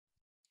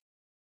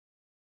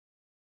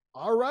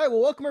All right.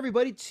 Well, welcome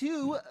everybody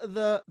to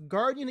the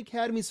Guardian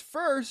Academy's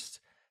first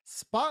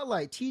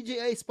Spotlight,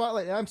 TJA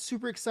Spotlight. And I'm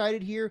super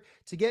excited here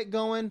to get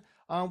going.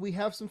 We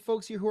have some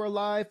folks here who are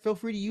live. Feel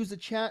free to use the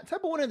chat.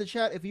 Type a one in the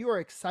chat if you are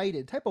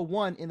excited. Type a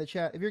one in the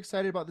chat if you're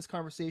excited about this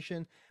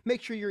conversation.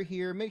 Make sure you're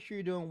here. Make sure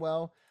you're doing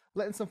well.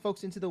 Letting some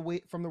folks into the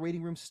wait from the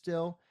waiting room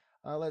still.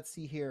 Let's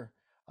see here.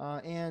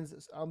 And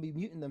I'll be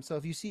muting them. So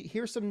if you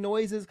hear some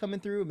noises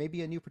coming through,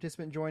 maybe a new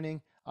participant joining,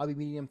 I'll be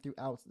muting them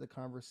throughout the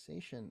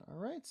conversation. All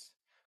right.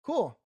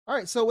 Cool. All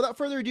right. So without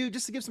further ado,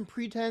 just to give some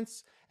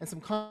pretense and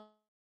some context,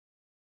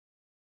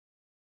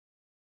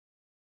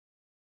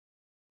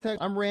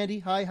 I'm Randy.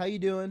 Hi, how you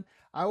doing?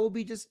 I will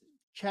be just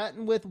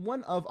chatting with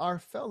one of our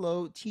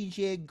fellow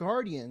TGA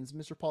Guardians,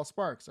 Mr. Paul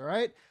Sparks. All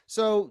right.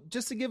 So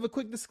just to give a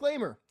quick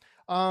disclaimer,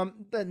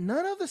 that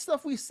none of the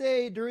stuff we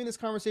say during this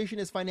conversation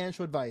is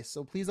financial advice.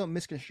 So please don't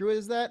misconstrue it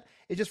as that.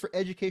 It's just for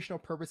educational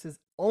purposes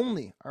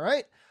only. All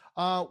right.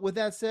 With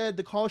that said,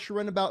 the call should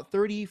run about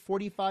 30,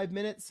 45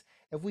 minutes.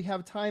 If we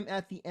have time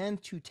at the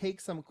end to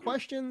take some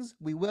questions,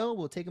 we will.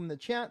 We'll take them in the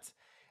chat.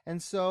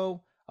 And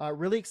so,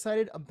 really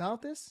excited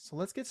about this. So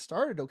let's get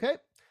started, okay?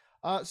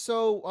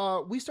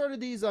 We started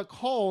these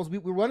calls. We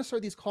want to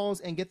start these calls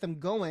and get them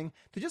going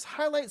to just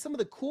highlight some of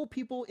the cool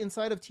people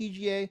inside of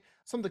TGA,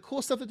 some of the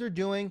cool stuff that they're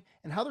doing,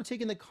 and how they're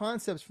taking the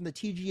concepts from the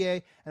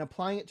TGA and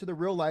applying it to the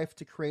real life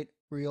to create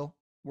real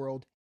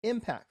world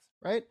impact,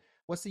 right?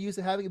 What's the use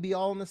of having it be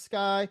all in the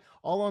sky,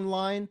 all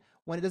online,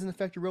 when it doesn't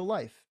affect your real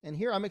life? And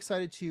here I'm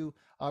excited to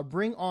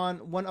bring on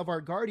one of our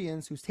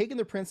guardians who's taken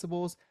their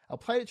principles,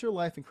 applied it to their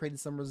life, and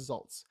created some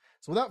results.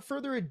 So without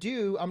further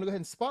ado, I'm going to go ahead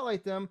and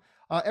spotlight them.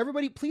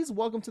 Everybody, please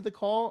welcome to the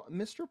call,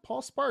 Mr.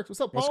 Paul Sparks.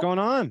 What's up, What's Paul? going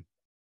on?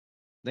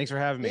 Thanks for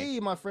having me. Hey,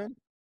 my friend.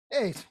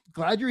 Hey,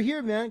 glad you're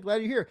here, man.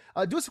 Glad you're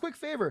here. Do us a quick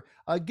favor.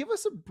 Give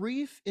us a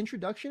brief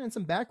introduction and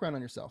some background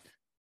on yourself.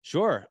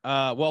 Sure.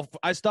 I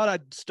thought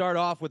I'd start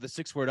off with a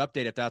 6-word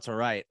update, if that's all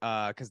right,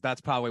 because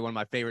that's probably one of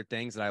my favorite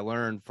things that I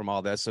learned from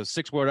all this. So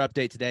 6-word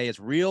update today is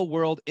real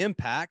world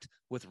impact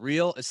with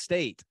real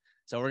estate.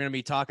 So we're going to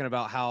be talking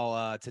about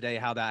how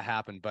that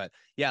happened. But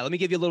yeah, let me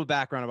give you a little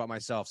background about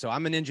myself. So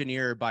I'm an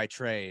engineer by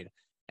trade,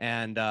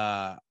 and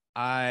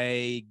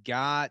I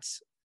got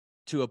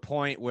to a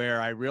point where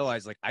I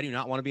realized, like, I do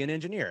not want to be an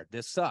engineer.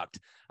 This sucked.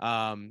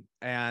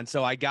 And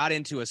so I got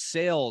into a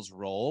sales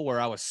role where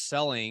I was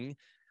selling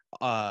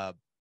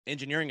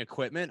engineering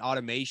equipment,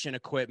 automation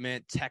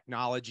equipment,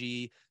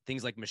 technology,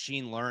 things like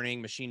machine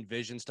learning, machine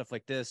vision, stuff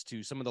like this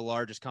to some of the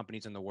largest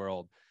companies in the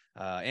world.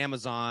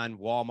 Amazon,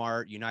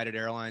 Walmart, United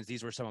Airlines.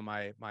 These were some of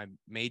my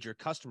major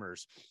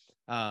customers.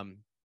 And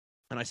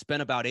I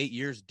spent about 8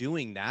 years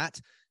doing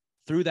that.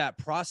 Through that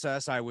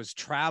process, I was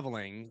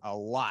traveling a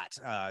lot,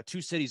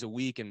 2 cities a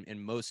week in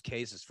most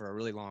cases for a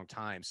really long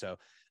time. So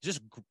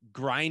just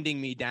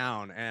grinding me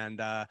down. And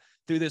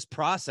through this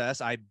process,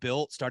 I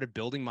started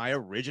building my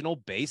original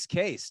base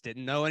case.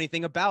 Didn't know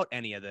anything about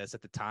any of this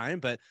at the time,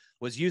 but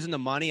was using the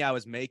money I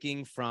was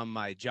making from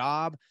my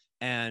job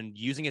and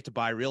using it to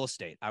buy real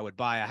estate. I would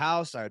buy a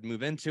house, I would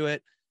move into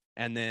it,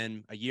 and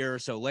then a year or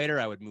so later,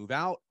 I would move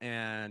out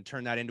and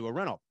turn that into a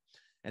rental.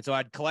 And so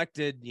I'd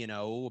collected,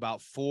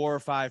 about 4 or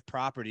 5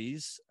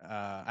 properties.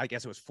 I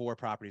guess it was 4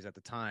 properties at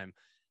the time.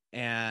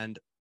 And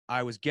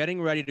I was getting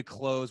ready to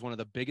close one of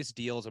the biggest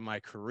deals of my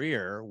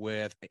career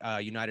with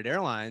United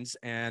Airlines.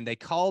 And they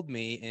called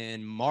me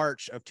in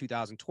March of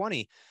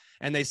 2020.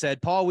 And they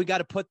said, Paul, we got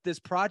to put this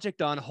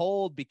project on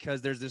hold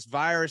because there's this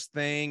virus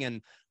thing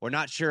and we're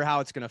not sure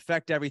how it's going to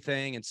affect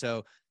everything. And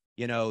so,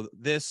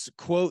 this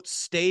quote,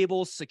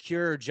 stable,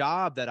 secure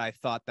job that I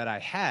thought that I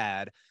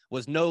had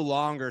was no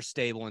longer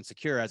stable and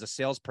secure. As a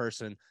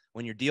salesperson,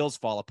 when your deals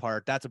fall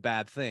apart, that's a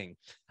bad thing.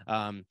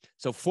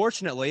 So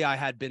fortunately, I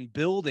had been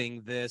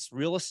building this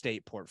real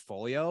estate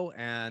portfolio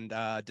and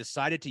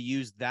decided to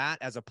use that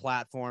as a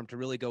platform to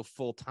really go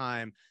full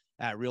time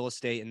at real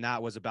estate. And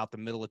that was about the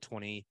middle of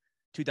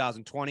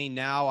 2020.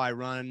 Now I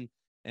run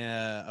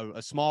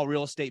a small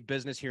real estate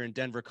business here in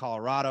Denver,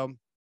 Colorado.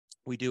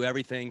 We do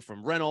everything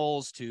from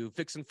rentals to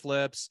fix and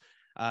flips.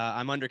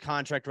 I'm under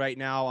contract right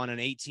now on an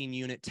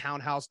 18-unit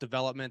townhouse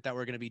development that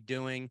we're going to be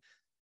doing.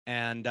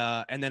 And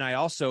then I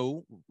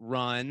also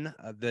run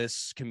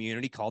this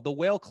community called the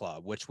Whale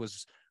Club, which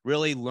was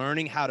really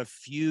learning how to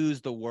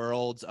fuse the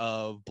worlds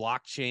of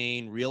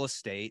blockchain, real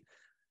estate.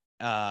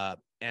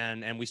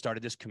 And we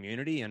started this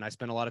community, and I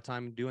spent a lot of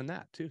time doing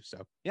that too.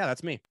 So yeah,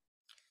 that's me.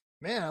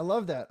 Man, I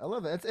love that. I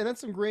love that.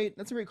 That's some great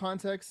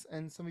context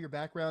and some of your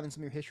background and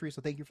some of your history. So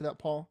thank you for that,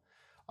 Paul.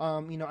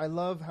 I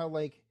love how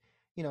like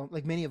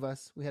many of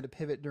us, we had to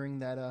pivot during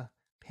that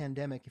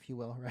pandemic, if you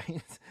will,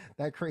 right?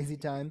 That crazy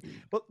time.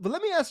 But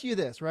let me ask you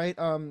this, right?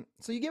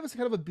 So you gave us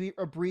kind of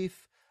a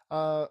brief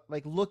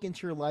like look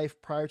into your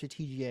life prior to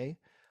TGA,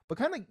 but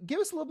kind of give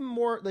us a little bit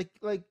more like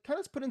kind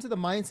of put into the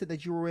mindset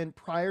that you were in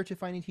prior to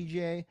finding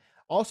TGA.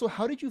 Also,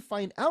 how did you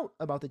find out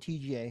about the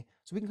TGA?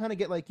 So we can kind of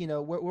get like,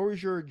 what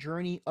was your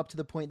journey up to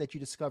the point that you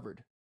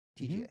discovered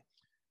TGA? Mm-hmm.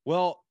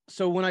 Well,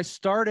 so when I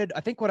started, I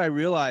think what I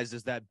realized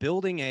is that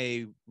building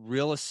a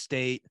real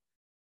estate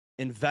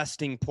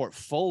investing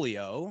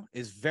portfolio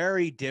is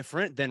very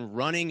different than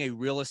running a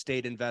real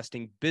estate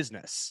investing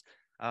business.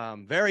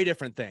 Very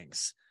different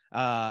things.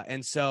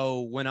 And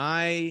so when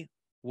I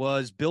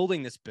was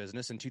building this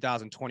business in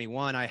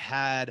 2021, I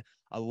had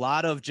a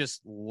lot of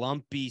just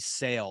lumpy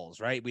sales,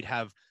 right? We'd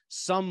have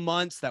some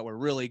months that were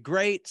really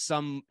great,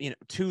 some,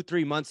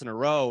 2-3 months in a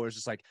row, it was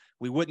just like,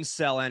 we wouldn't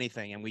sell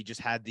anything. And we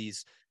just had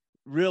these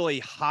really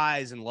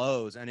highs and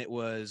lows. And it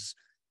was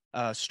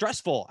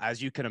stressful,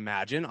 as you can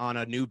imagine, on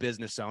a new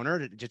business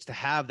owner just to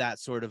have that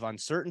sort of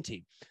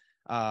uncertainty.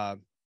 And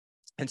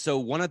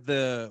so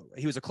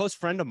he was a close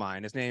friend of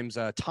mine. His name's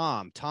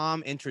Tom.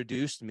 Tom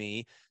introduced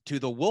me to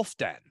the Wolf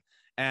Den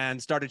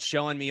and started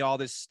showing me all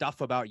this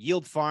stuff about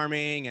yield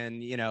farming.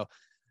 And,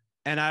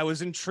 and I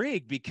was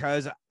intrigued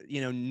because,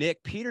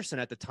 Nick Peterson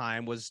at the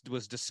time was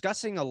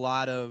discussing a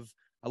lot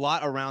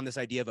around this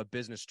idea of a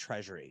business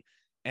treasury.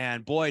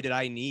 And boy, did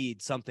I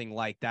need something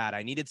like that.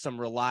 I needed some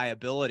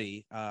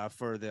reliability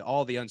for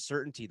all the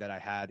uncertainty that I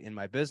had in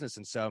my business.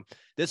 And so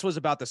this was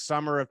about the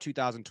summer of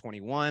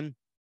 2021.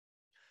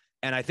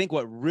 And I think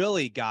what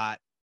really got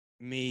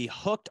me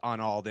hooked on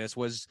all this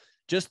was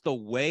just the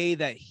way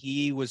that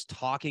he was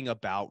talking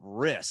about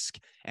risk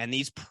and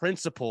these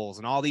principles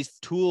and all these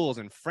tools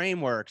and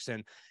frameworks.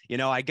 And,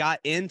 I got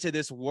into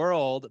this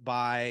world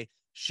by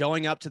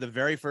showing up to the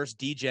very first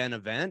DGen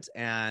event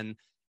and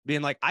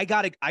being like, I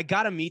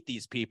gotta meet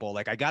these people.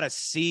 Like, I gotta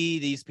see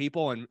these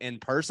people in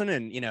person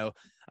and,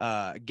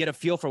 get a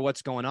feel for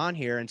what's going on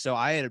here. And so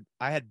I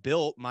had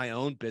built my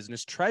own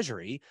business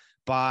treasury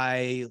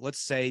by, let's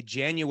say,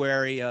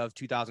 January of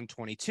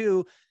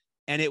 2022.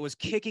 And it was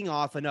kicking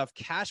off enough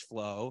cash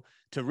flow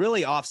to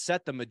really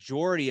offset the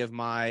majority of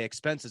my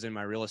expenses in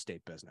my real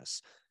estate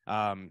business.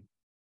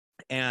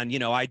 And,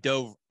 I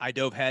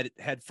dove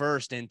head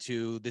first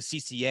into the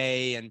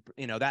CCA and,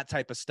 that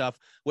type of stuff,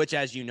 which,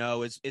 as you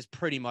know, is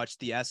pretty much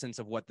the essence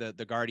of what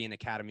the Guardian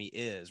Academy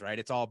is, right?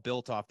 It's all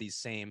built off these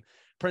same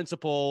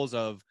principles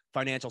of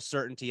financial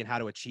certainty and how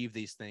to achieve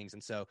these things.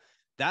 And so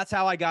that's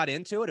how I got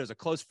into it. It was a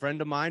close friend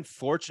of mine,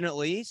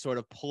 fortunately, sort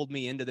of pulled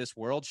me into this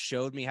world,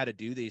 showed me how to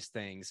do these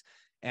things.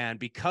 And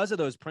because of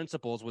those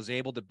principles, was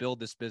able to build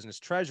this business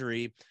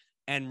treasury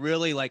and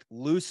really like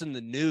loosen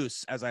the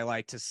noose, as I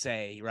like to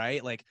say,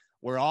 right? Like,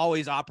 we're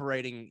always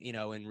operating,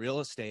 in real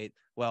estate.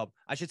 Well,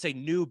 I should say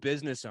new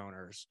business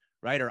owners,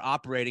 right, are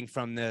operating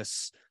from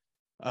this,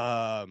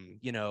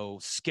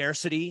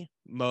 scarcity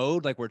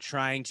mode. Like, we're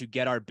trying to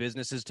get our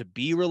businesses to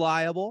be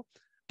reliable,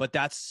 but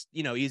that's,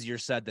 easier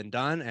said than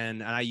done.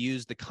 And I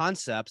use the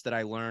concepts that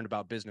I learned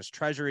about business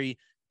treasury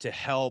to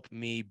help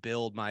me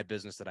build my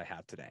business that I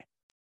have today.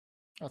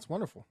 That's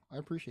wonderful. I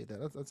appreciate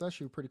that. That's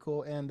actually pretty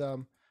cool.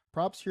 And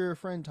props to your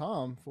friend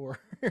Tom for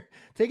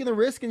taking the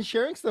risk and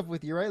sharing stuff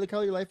with you, right? Like how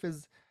your life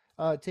is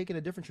taking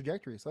a different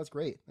trajectory. So that's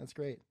great. That's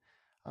great.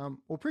 We'll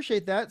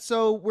appreciate that.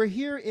 So we're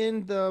here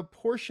in the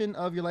portion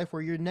of your life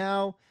where you're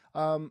now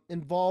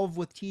involved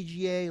with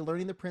TGA,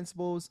 learning the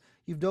principles.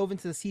 You've dove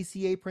into the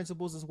CCA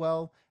principles as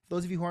well. For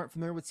those of you who aren't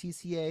familiar with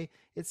CCA,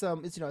 it's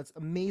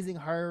amazing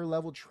higher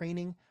level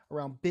training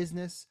around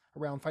business,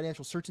 around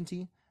financial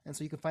certainty. And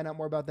so you can find out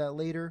more about that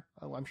later.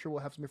 I'm sure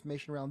we'll have some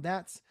information around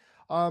that.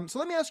 So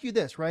let me ask you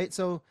this, right?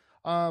 So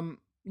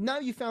now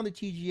you found the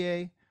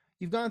TGA,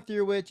 you've gone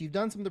through it, you've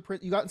gotten some of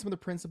the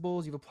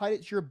principles, you've applied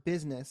it to your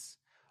business.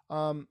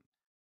 How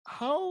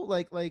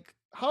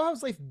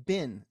has life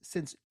been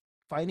since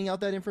finding out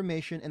that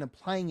information and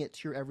applying it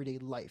to your everyday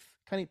life?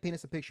 Kind of paint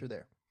us a picture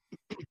there.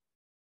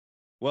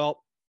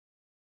 Well,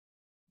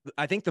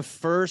 I think the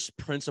first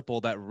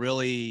principle that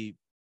really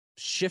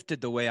shifted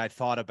the way I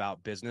thought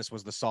about business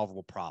was the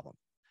solvable problem.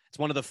 It's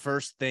one of the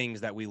first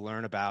things that we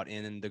learn about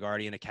in the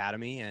Guardian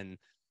Academy. And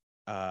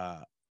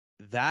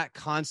that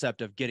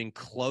concept of getting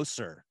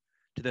closer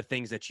to the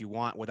things that you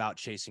want without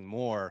chasing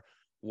more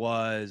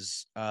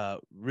was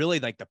really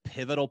like the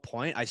pivotal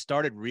point. I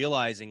started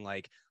realizing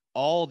like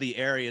all the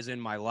areas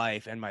in my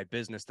life and my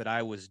business that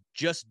I was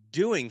just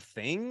doing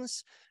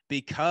things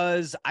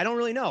because I don't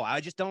really know. I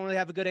just don't really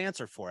have a good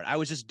answer for it. I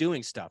was just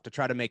doing stuff to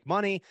try to make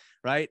money,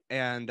 right?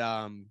 And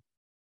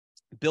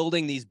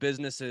building these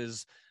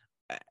businesses.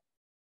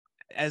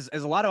 As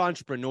a lot of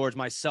entrepreneurs,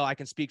 myself, I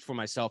can speak for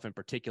myself in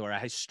particular.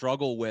 I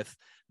struggle with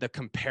the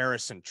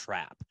comparison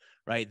trap,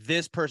 right?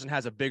 This person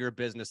has a bigger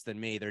business than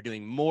me. They're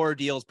doing more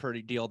deals per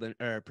year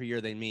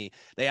than me.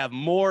 They have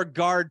more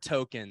guard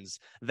tokens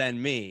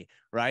than me,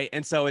 right?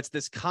 And so it's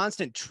this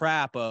constant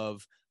trap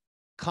of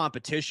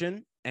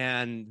competition.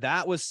 And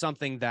that was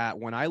something that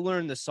when I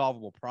learned the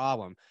solvable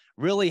problem,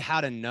 really how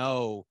to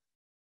know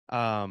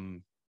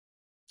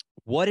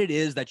what it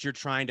is that you're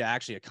trying to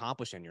actually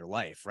accomplish in your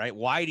life, right?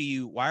 Why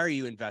are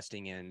you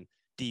investing in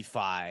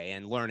DeFi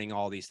and learning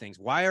all these things?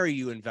 Why are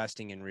you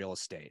investing in real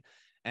estate?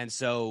 And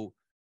so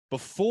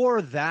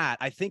before that,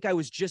 I think I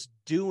was just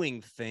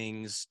doing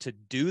things to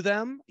do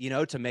them,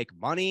 to make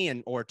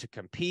money or to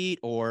compete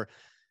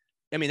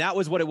that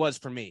was what it was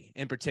for me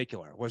in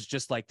particular, was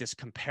just like this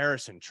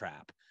comparison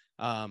trap.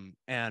 And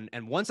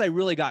once I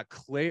really got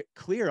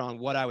clear on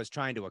what I was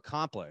trying to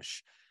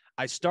accomplish,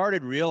 I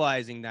started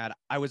realizing that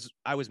I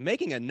was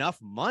making enough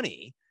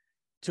money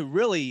to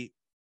really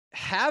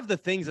have the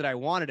things that I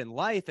wanted in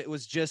life. It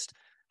was just,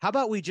 how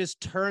about we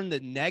just turn the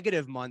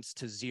negative months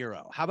to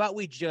zero? How about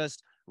we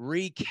just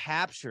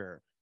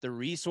recapture the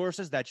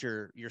resources that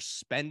you're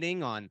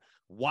spending on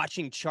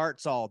watching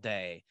charts all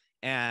day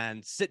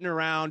and sitting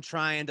around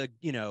trying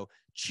to,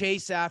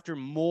 chase after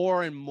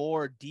more and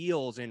more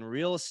deals in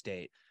real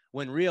estate,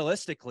 when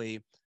realistically,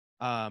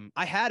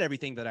 I had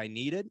everything that I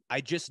needed.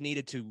 I just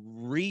needed to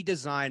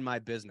redesign my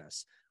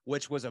business,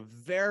 which was a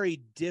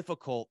very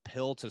difficult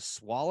pill to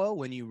swallow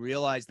when you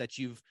realize that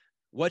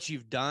what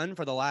you've done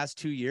for the last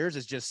 2 years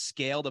is just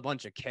scaled a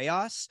bunch of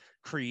chaos,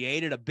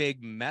 created a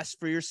big mess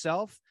for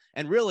yourself.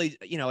 And really,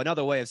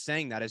 another way of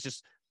saying that is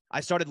just,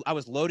 I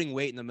was loading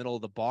weight in the middle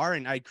of the bar,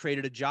 and I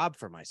created a job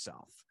for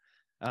myself.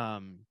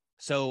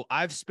 So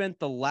I've spent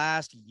the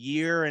last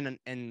year and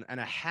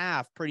a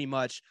half pretty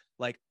much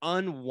like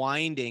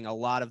unwinding a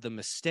lot of the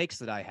mistakes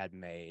that I had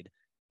made.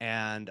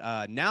 And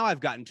now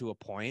I've gotten to a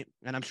point,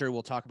 and I'm sure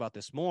we'll talk about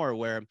this more,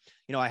 where,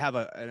 I have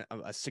a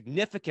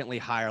significantly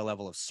higher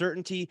level of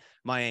certainty.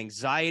 My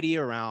anxiety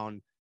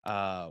around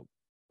my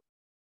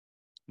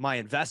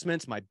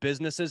investments, my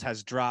businesses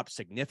has dropped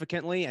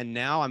significantly. And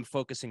now I'm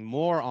focusing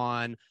more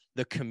on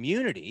the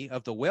community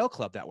of the Whale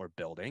Club that we're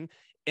building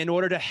in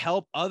order to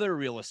help other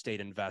real estate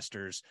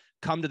investors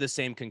come to the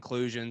same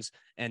conclusions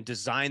and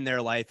design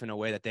their life in a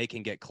way that they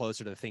can get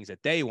closer to the things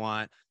that they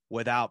want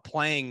without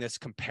playing this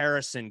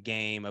comparison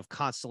game of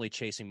constantly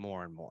chasing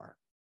more and more.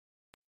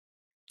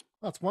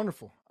 That's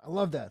wonderful. I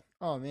love that.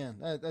 Oh man,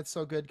 that's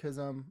so good because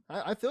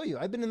I feel you.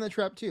 I've been in that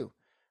trap too,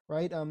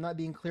 right? Not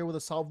being clear with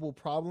a solvable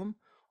problem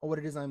or what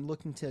it is I'm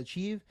looking to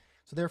achieve.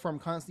 So therefore, I'm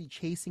constantly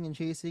chasing and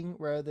chasing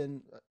rather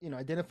than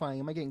identifying.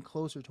 Am I getting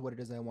closer to what it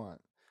is I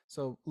want?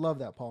 So love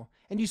that, Paul.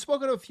 And you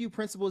spoke of a few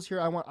principles here.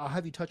 I'll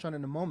have you touch on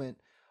in a moment.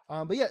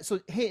 But yeah,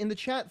 so hey, in the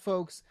chat,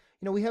 folks,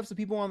 we have some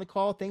people on the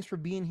call. Thanks for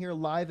being here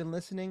live and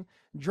listening.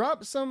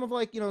 Drop some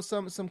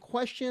of some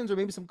questions or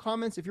maybe some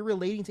comments if you're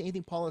relating to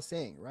anything Paul is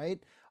saying,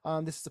 right?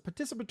 This is a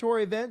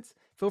participatory event.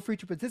 Feel free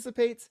to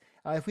participate.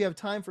 If we have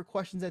time for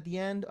questions at the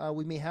end,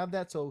 we may have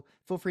that. So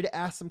feel free to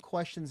ask some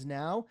questions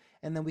now,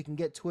 and then we can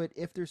get to it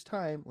if there's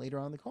time later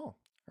on the call.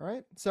 All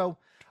right. So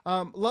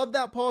love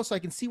that, Paul. So I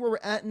can see where we're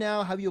at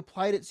now. Have you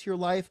applied it to your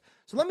life?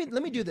 So let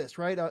me do this,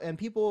 right? And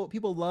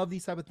people love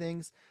these type of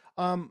things.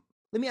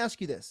 Let me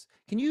ask you this.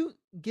 Can you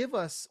give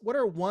us what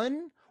are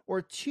 1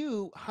 or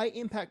 2 high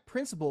impact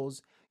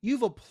principles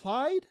you've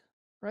applied,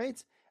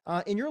 right,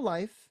 in your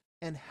life,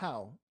 and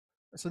how?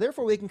 So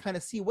therefore, we can kind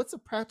of see what's the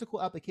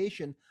practical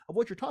application of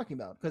what you're talking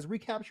about. Because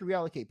recapture,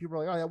 reallocate. People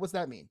are like, oh, yeah, what's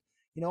that mean?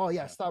 Oh,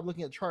 yeah, stop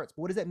looking at charts.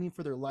 But what does that mean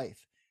for their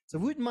life? So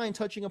if you wouldn't mind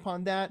touching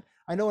upon that.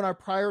 I know in our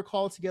prior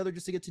call together,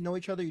 just to get to know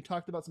each other, you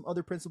talked about some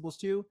other principles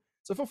too.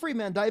 So feel free,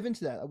 man, dive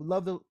into that. I would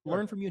love to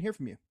learn from you and hear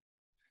from you.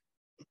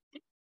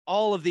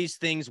 All of these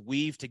things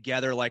weave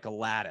together like a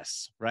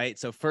lattice, right?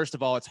 So first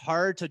of all, it's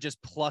hard to just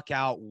pluck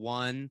out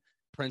one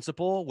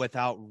principle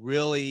without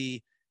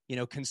really,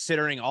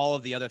 considering all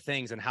of the other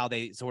things and how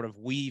they sort of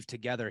weave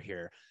together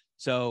here.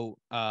 So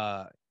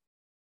I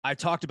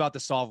talked about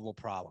the solvable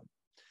problem,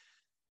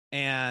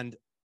 and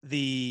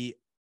the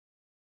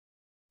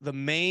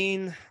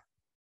main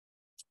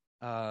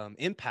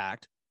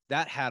impact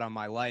that had on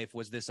my life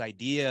was this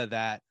idea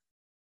that,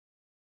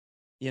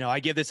 I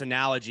give this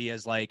analogy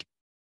as like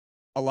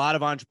a lot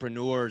of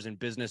entrepreneurs and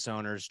business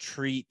owners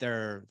treat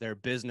their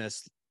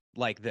business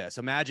like this.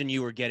 Imagine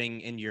you were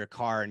getting into your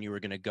car and you were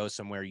going to go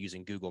somewhere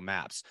using Google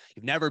Maps.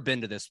 You've never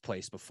been to this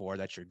place before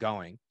that you're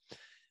going.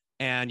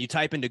 And you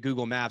type into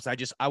Google Maps,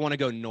 I want to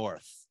go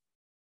north.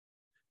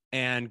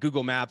 And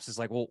Google Maps is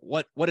like, well,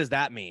 what does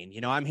that mean?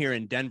 I'm here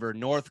in Denver.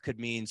 North could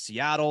mean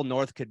Seattle.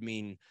 North could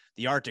mean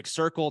the Arctic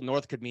Circle.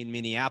 North could mean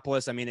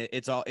Minneapolis. I mean,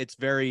 it's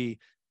very,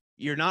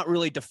 you're not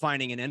really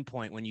defining an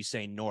endpoint when you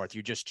say north.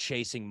 You're just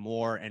chasing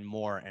more and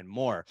more and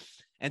more.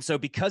 And so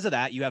because of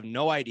that, you have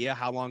no idea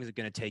how long is it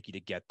going to take you to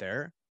get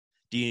there.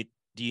 Do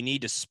you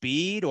need to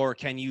speed, or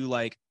can you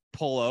like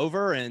pull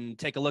over and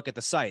take a look at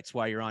the sights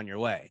while you're on your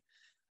way?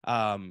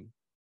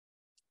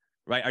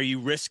 Right. Are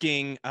you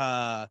risking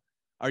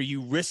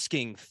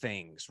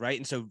things, right?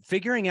 And so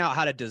figuring out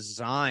how to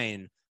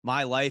design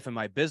my life and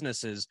my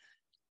businesses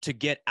to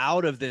get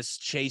out of this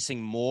chasing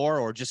more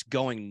or just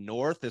going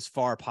north as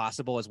far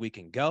possible as we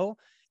can go,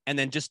 and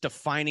then just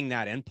defining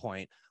that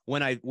endpoint.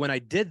 When I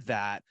did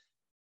that,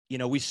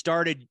 we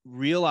started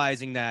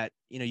realizing that,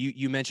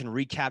 you mentioned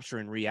recapture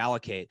and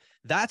reallocate.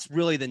 That's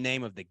really the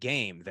name of the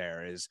game.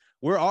 There is,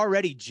 we're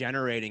already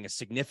generating a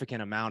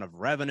significant amount of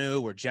revenue.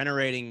 We're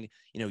generating,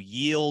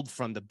 yield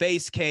from the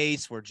base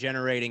case. We're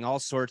generating all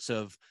sorts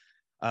of,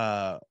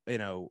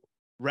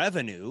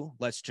 revenue,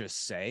 let's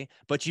just say.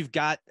 But you've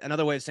got,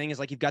 another way of saying is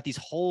like, you've got these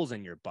holes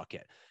in your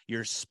bucket.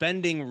 You're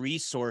spending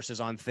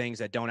resources on things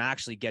that don't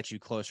actually get you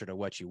closer to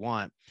what you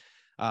want.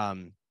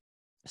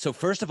 So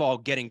first of all,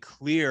 getting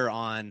clear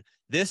on,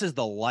 this is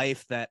the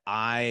life that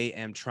I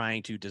am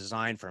trying to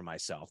design for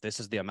myself. This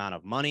is the amount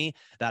of money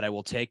that I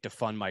will take to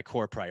fund my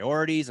core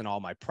priorities and all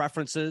my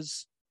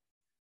preferences.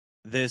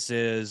 This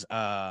is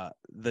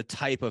the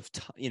type of,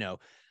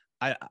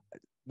 I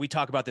we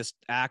talk about this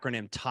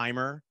acronym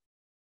timer,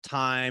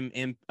 time,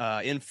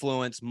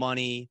 influence,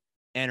 money,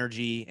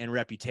 energy, and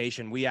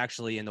reputation. We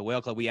actually, in the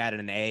Whale Club, we added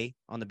an A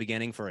on the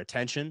beginning for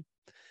attention.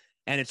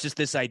 And it's just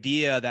this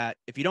idea that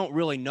if you don't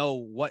really know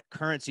what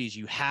currencies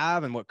you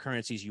have and what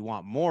currencies you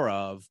want more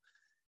of,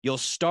 you'll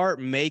start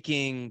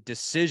making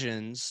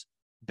decisions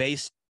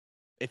based,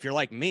 if you're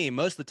like me,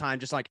 most of the time,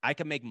 just like I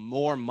could make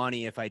more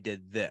money if I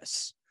did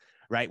this,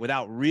 right?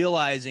 Without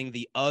realizing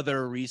the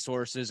other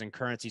resources and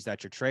currencies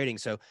that you're trading.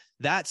 So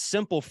that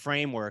simple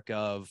framework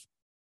of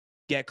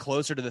get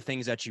closer to the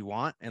things that you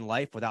want in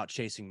life without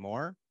chasing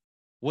more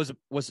was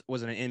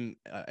an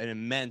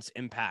immense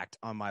impact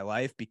on my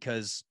life,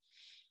 because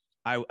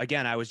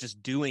I was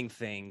just doing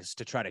things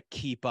to try to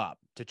keep up,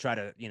 to try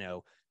to,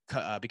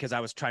 because I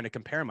was trying to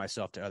compare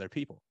myself to other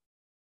people.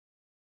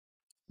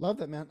 Love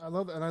that, man. I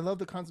love that, and I love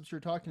the concepts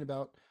you're talking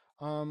about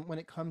when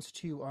it comes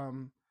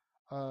to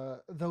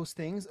those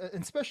things,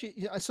 and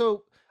especially.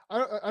 So I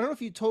don't know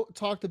if you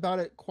talked about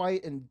it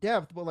quite in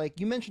depth, but like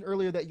you mentioned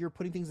earlier that you're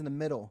putting things in the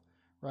middle,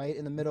 right?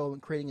 In the middle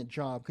and creating a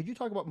job. Could you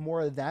talk about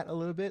more of that a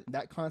little bit?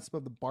 That concept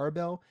of the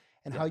barbell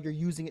and Yeah. how you're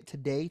using it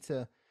today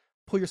to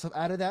pull yourself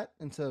out of that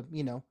and to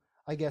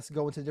I guess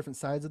go into different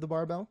sides of the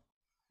barbell.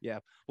 Yeah.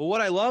 Well,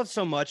 what I love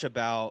so much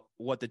about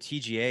what the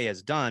TGA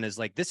has done is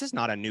like, this is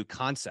not a new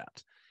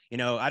concept.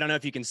 I don't know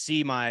if you can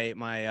see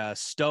my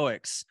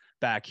Stoics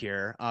back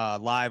here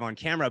live on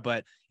camera,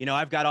 but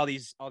I've got all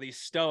these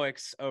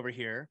Stoics over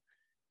here,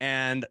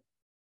 and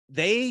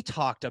they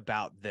talked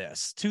about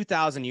this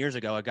 2,000 years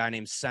ago, a guy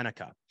named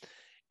Seneca.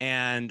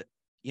 And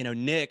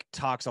Nick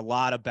talks a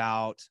lot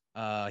about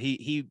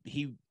he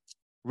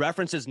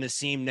references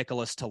Nassim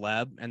Nicholas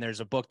Taleb, and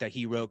there's a book that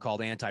he wrote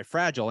called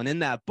Anti-Fragile. And in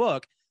that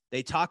book,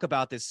 they talk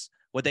about this,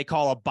 what they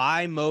call a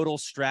bimodal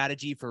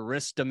strategy for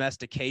risk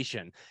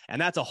domestication.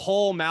 And that's a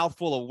whole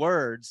mouthful of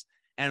words.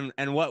 And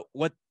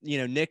what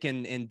Nick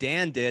and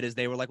Dan did is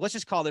they were like, let's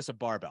just call this a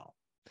barbell,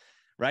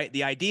 right?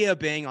 The idea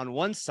being, on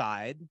one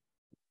side,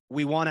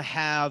 we want to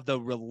have the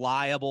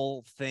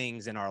reliable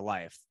things in our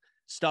life,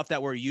 stuff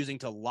that we're using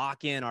to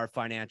lock in our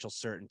financial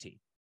certainty.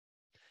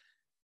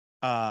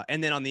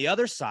 And then on the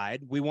other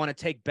side, we want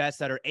to take bets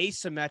that are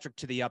asymmetric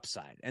to the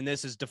upside. And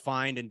this is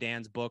defined in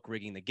Dan's book,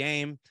 Rigging the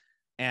Game.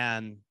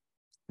 And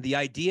the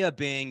idea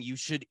being, you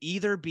should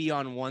either be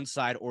on one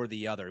side or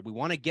the other. We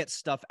want to get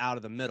stuff out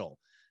of the middle.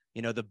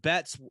 The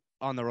bets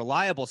on the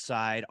reliable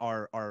side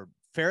are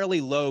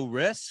fairly low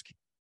risk,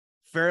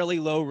 fairly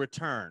low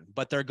return,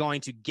 but they're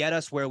going to get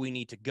us where we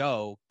need to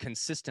go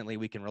consistently.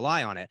 We can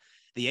rely on it.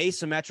 The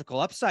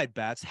asymmetrical upside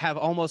bets have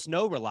almost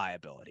no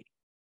reliability.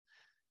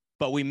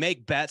 But we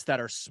make bets that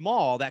are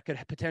small that could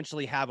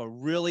potentially have a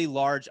really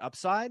large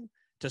upside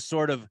to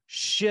sort of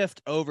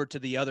shift over to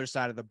the other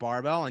side of the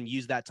barbell and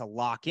use that to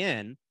lock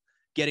in,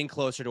 getting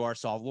closer to our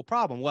solvable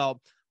problem.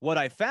 Well, what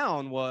I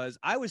found was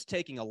I was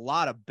taking a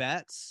lot of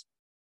bets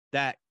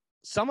that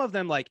some of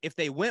them, like if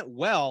they went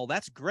well,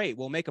 that's great.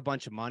 We'll make a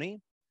bunch of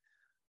money.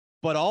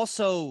 But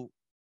also,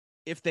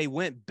 if they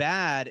went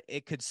bad,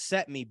 it could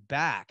set me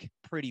back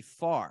pretty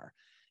far.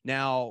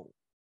 Now,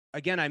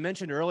 again, I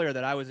mentioned earlier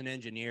that I was an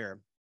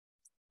engineer.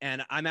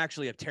 And I'm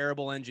actually a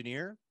terrible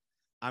engineer.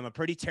 I'm a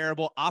pretty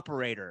terrible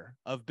operator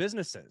of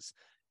businesses.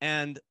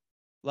 And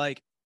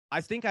like,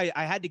 I think I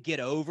had to get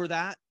over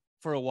that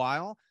for a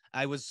while.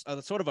 I was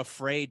sort of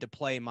afraid to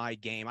play my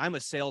game. I'm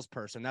a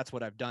salesperson. That's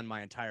what I've done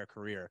my entire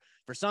career.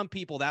 For some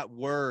people, that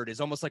word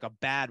is almost like a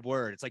bad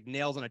word. It's like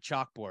nails on a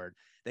chalkboard.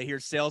 They hear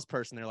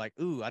salesperson, they're like,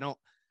 ooh, I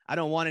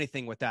don't want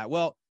anything with that.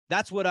 Well,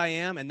 that's what I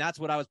am. And that's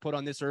what I was put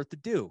on this earth to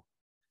do.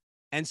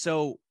 And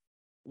so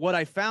what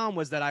I found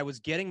was that I was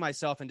getting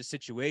myself into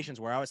situations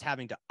where I was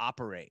having to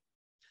operate.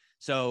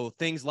 So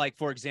things like,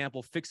 for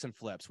example, fix and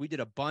flips. We did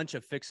a bunch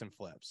of fix and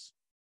flips.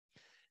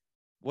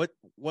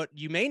 What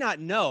you may not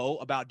know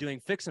about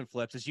doing fix and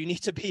flips is you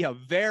need to be a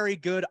very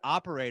good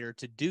operator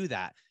to do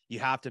that. You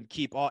have to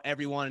keep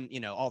everyone,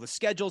 all the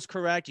schedules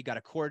correct. You got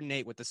to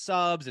coordinate with the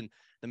subs and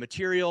the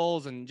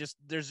materials, and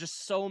there's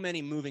just so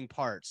many moving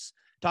parts.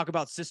 Talk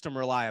about system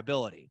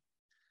reliability,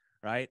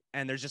 right?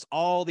 And there's just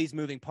all these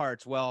moving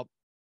parts. Well,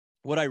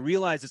 what I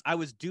realized is I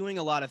was doing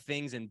a lot of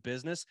things in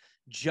business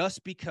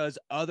just because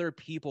other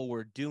people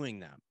were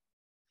doing them,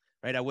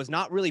 right? I was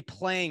not really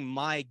playing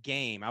my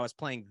game. I was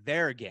playing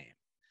their game.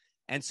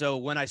 And so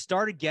when I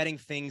started getting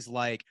things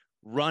like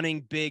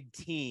running big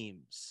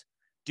teams,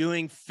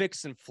 doing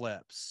fix and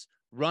flips,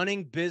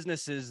 running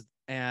businesses,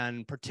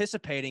 and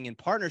participating in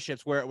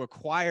partnerships where it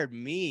required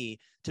me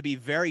to be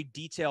very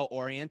detail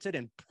oriented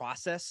and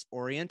process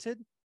oriented,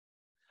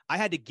 I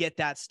had to get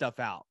that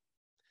stuff out.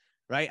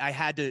 Right. I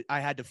had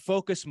to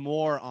focus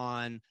more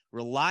on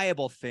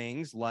reliable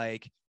things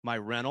like my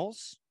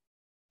rentals,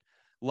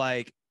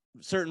 like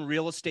certain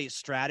real estate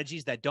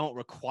strategies that don't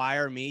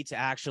require me to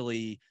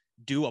actually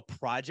do a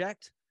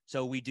project.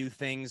 So we do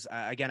things,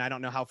 again, I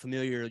don't know how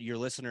familiar your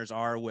listeners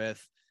are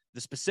with the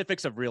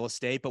specifics of real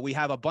estate, but we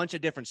have a bunch of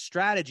different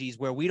strategies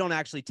where we don't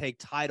actually take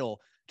title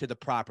to the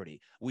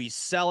property. We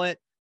sell it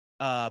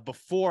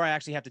before I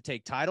actually have to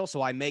take title.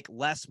 So I make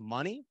less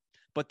money,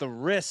 but the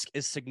risk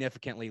is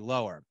significantly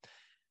lower.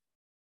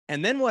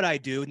 And then what I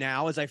do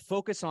now is I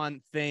focus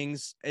on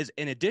things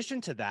in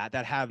addition to that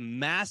have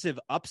massive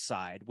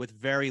upside with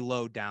very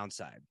low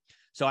downside.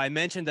 So I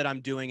mentioned that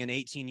I'm doing an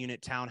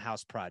 18-unit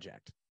townhouse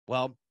project.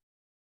 Well,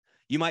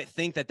 you might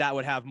think that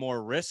would have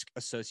more risk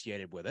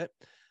associated with it,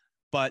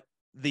 but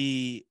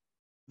the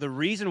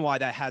reason why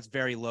that has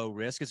very low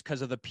risk is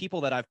because of the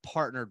people that I've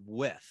partnered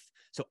with.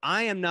 So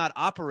I am not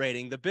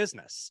operating the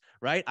business,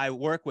 right? I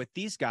work with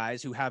these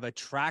guys who have a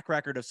track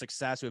record of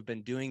success, who have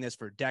been doing this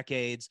for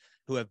decades,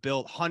 who have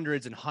built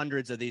hundreds and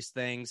hundreds of these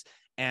things.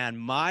 And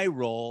my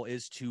role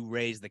is to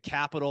raise the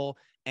capital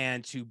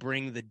and to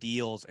bring the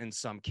deals in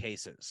some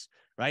cases,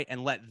 right?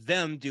 And let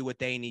them do what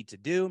they need to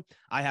do.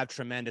 I have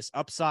tremendous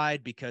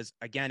upside because,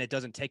 again, it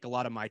doesn't take a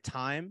lot of my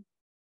time.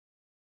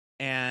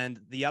 And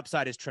the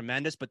upside is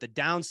tremendous, but the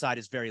downside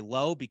is very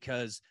low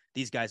because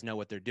these guys know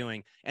what they're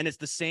doing. And it's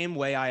the same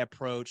way I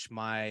approach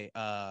my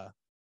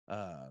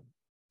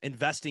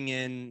investing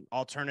in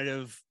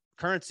alternative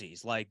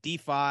currencies like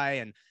DeFi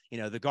and,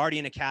 the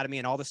Guardian Academy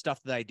and all the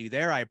stuff that I do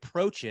there. I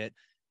approach it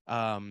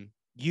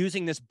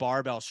using this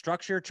barbell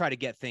structure, try to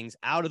get things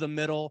out of the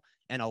middle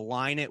and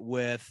align it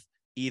with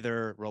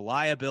either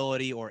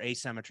reliability or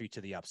asymmetry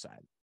to the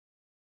upside.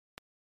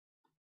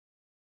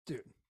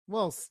 Dude,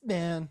 well,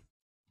 man.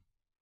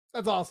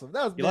 That's awesome.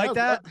 That was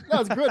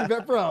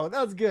good, bro.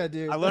 That was good,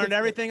 dude. I learned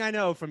everything I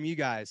know from you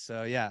guys.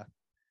 So yeah.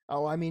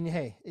 Oh, I mean,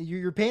 hey,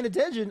 you're paying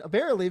attention.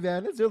 Apparently,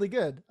 man, it's really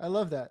good. I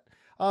love that.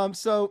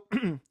 So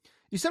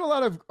you said a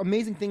lot of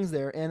amazing things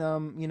there,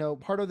 and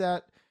part of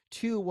that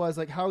too was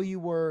like how you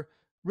were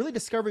really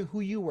discovering who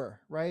you were,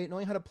 right?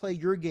 Knowing how to play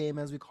your game,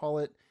 as we call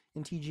it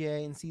in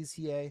TGA and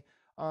CCA.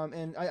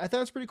 And I thought it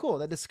was pretty cool,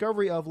 that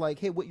discovery of like,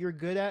 hey, what you're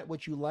good at,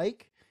 what you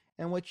like,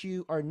 and what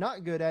you are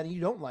not good at and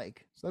you don't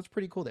like. So that's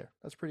pretty cool there.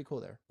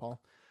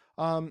 Paul.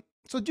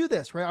 So do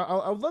this, right?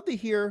 I would love to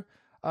hear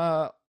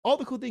all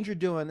the cool things you're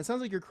doing. It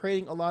sounds like you're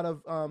creating a lot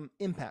of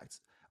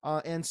impacts.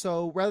 And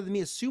so rather than me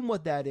assume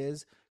what that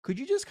is, could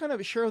you just kind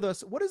of share with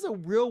us, what is the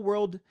real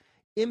world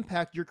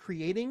impact you're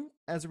creating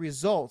as a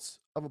result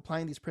of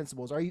applying these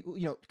principles? Are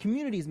you,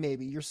 communities,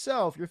 maybe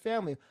yourself, your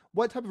family,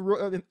 what type of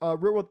real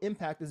world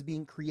impact is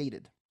being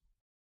created?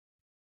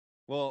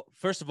 Well,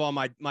 first of all,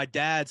 my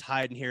dad's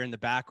hiding here in the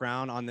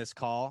background on this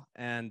call.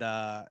 And,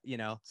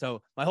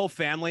 so my whole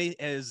family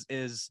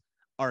is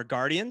our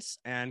guardians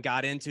and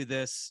got into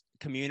this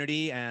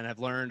community and have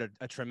learned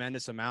a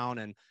tremendous amount.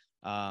 And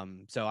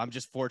so I'm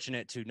just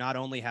fortunate to not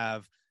only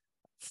have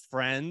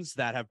friends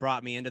that have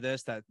brought me into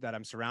this that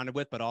I'm surrounded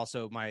with, but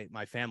also my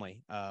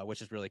family,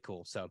 which is really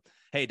cool. So,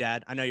 hey,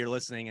 Dad, I know you're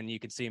listening and you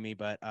can see me,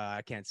 but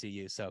I can't see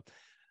you. So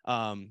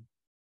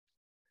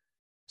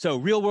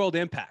real world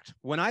impact.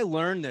 When I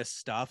learned this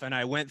stuff and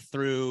I went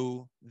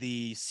through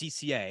the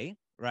CCA,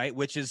 right,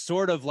 which is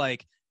sort of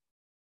like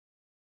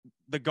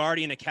the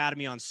Guardian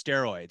Academy on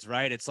steroids,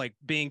 right? It's like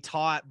being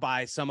taught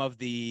by some of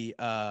the,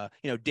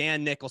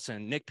 Dan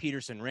Nicholson, Nick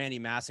Peterson, Randy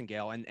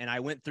Massengale. And I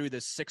went through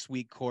this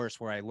 6-week course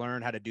where I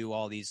learned how to do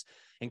all these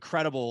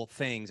incredible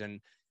things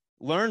and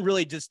learn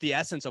really just the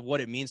essence of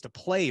what it means to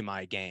play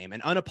my game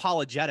and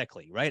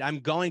unapologetically, right? I'm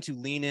going to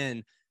lean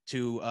in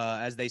to,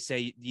 as they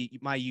say,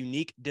 my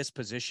unique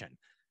disposition.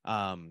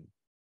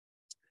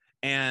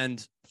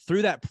 And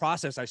through that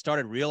process, I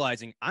started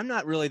realizing I'm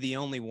not really the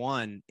only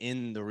one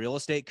in the real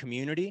estate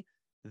community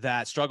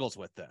that struggles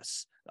with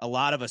this. A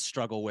lot of us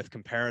struggle with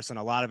comparison.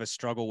 A lot of us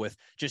struggle with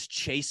just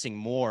chasing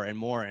more and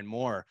more and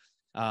more.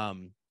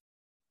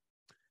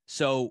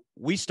 So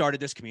we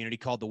started this community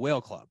called the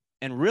Whale Club.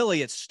 And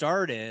really it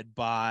started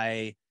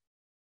by,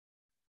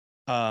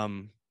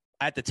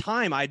 at the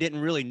time, I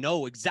didn't really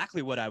know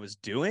exactly what I was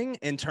doing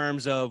in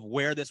terms of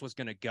where this was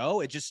going to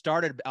go. It just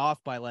started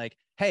off by like,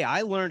 hey,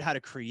 I learned how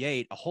to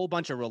create a whole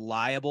bunch of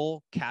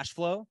reliable cash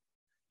flow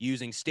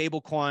using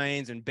stable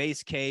coins and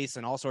base case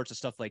and all sorts of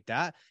stuff like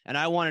that. And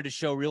I wanted to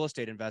show real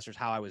estate investors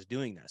how I was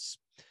doing this.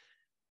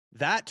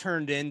 That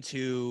turned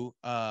into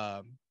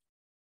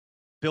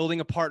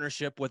building a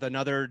partnership with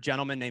another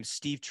gentleman named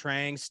Steve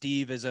Trang.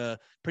 Steve is a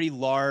pretty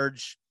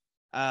large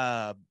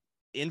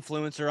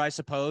influencer, I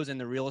suppose, in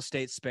the real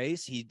estate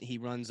space. He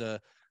runs a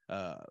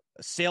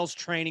sales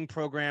training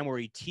program where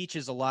he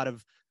teaches a lot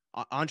of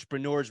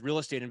entrepreneurs, real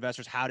estate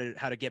investors, how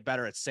to get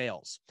better at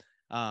sales.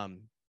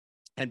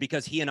 And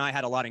because he and I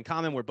had a lot in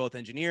common, we're both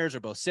engineers, we're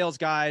both sales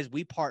guys,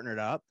 we partnered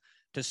up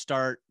to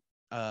start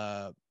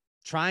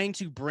trying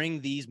to bring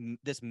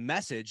this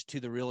message to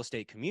the real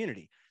estate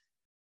community.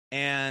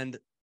 And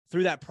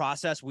through that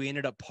process, we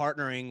ended up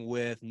partnering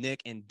with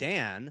Nick and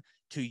Dan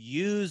to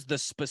use the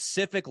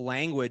specific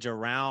language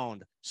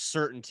around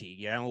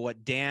certainty,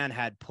 what Dan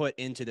had put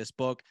into this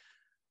book,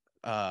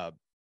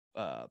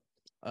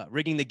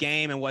 Rigging the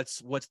Game, and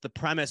what's the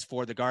premise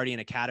for the Guardian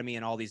Academy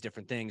and all these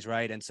different things,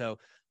 right? And so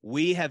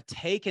we have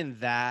taken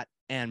that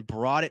and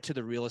brought it to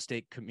the real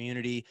estate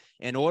community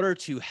in order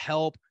to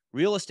help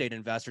real estate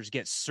investors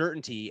get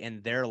certainty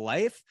in their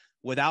life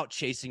without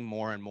chasing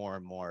more and more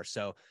and more.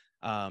 So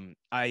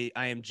I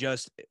am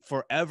just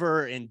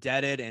forever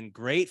indebted and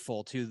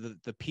grateful to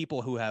the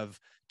people who have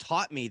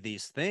taught me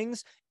these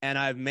things. And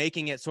I'm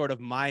making it sort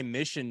of my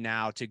mission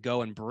now to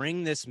go and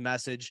bring this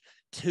message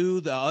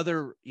to the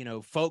other,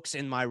 folks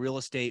in my real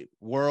estate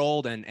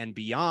world and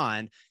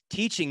beyond,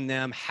 teaching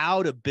them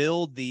how to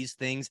build these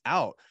things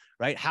out,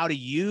 right? How to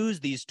use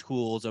these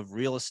tools of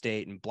real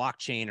estate and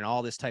blockchain and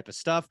all this type of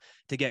stuff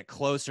to get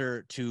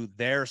closer to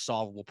their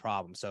solvable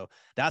problem. So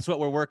that's what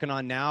we're working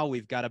on now.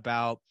 We've got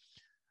about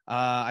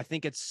I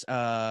think it's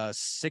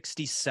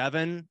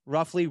 67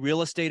 roughly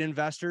real estate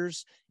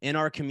investors in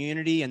our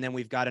community. And then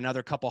we've got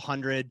another couple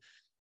hundred.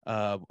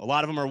 A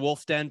lot of them are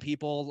Wolf Den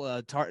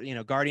people,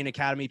 Guardian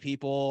Academy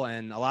people.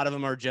 And a lot of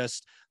them are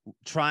just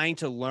trying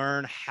to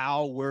learn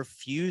how we're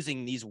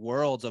fusing these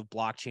worlds of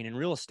blockchain and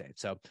real estate.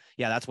 So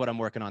yeah, that's what I'm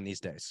working on these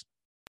days.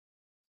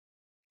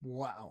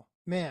 Wow,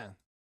 man,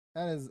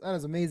 that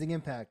is amazing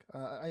impact.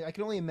 I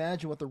can only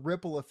imagine what the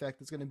ripple effect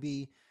is going to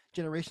be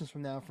generations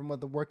from now from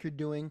what the work you're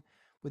doing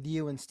with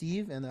you and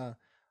Steve, and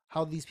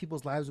how these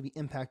people's lives will be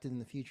impacted in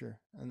the future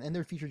and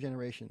their future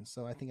generations.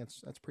 So I think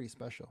that's pretty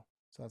special.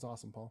 So that's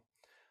awesome, Paul.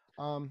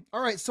 All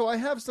right, so I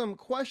have some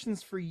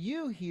questions for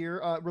you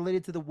here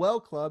related to the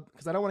Well Club,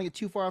 because I don't want to get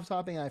too far off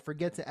topic and I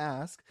forget to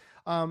ask.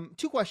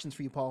 Two questions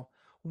for you, Paul.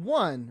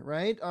 One,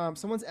 right?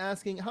 Someone's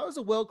asking, how is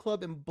the Well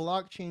Club and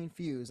blockchain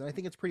fuse? And I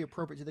think it's pretty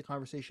appropriate to the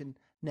conversation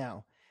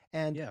now.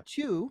 And Yeah.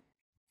 two,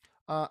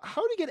 how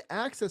do you get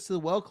access to the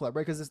Well Club,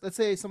 right? Because let's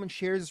say someone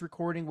shares this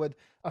recording with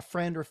a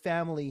friend or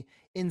family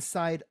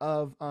inside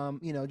of,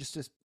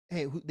 just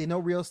hey, they know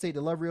real estate, they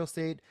love real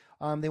estate,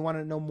 they want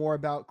to know more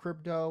about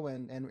crypto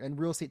and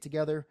real estate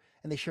together,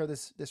 and they share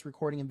this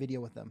recording and video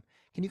with them.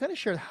 Can you kind of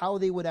share how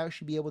they would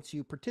actually be able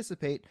to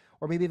participate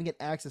or maybe even get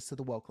access to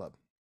the Well Club?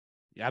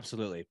 Yeah,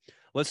 absolutely.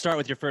 Let's start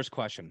with your first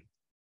question.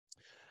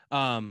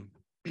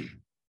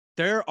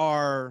 There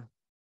are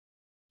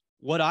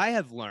What I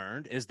have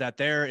learned is that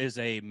there is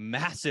a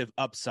massive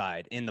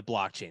upside in the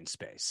blockchain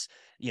space.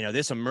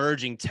 This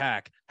emerging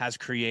tech has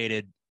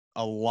created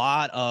a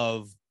lot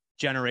of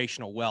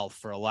generational wealth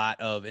for a lot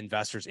of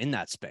investors in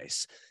that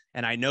space.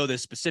 And I know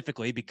this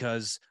specifically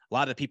because a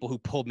lot of the people who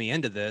pulled me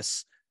into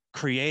this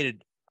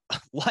created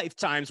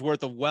lifetimes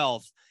worth of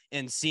wealth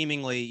in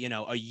seemingly,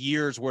 a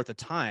year's worth of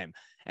time.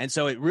 And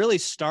so it really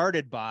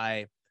started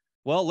by,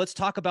 well, let's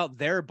talk about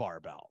their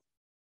barbell.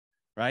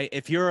 Right?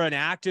 If you're an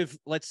active,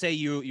 let's say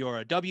you're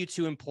a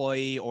W-2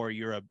 employee, or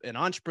you're an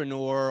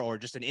entrepreneur, or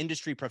just an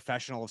industry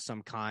professional of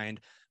some kind,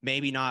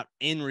 maybe not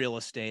in real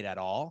estate at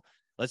all.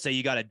 Let's say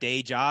you got a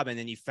day job and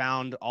then you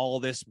found all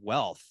this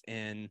wealth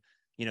in,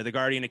 the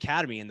Guardian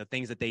Academy and the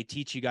things that they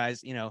teach you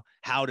guys,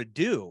 how to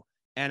do.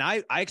 And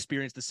I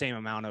experienced the same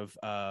amount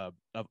of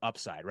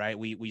upside, right?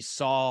 We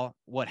saw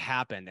what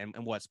happened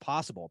and what's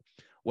possible.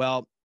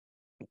 Well,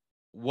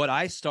 what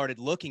I started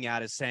looking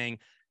at is saying,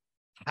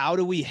 how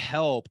do we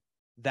help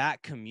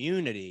that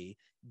community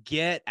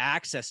get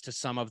access to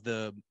some of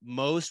the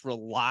most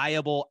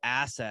reliable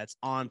assets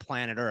on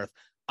planet Earth?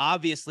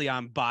 Obviously,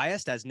 I'm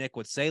biased, as Nick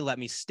would say. Let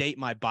me state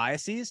my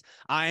biases.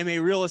 I am a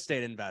real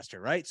estate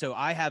investor, right? So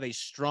I have a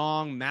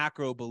strong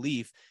macro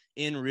belief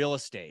in real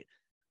estate.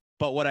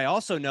 But what I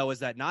also know is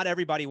that not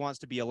everybody wants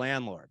to be a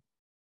landlord.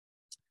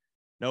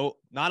 No,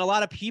 not a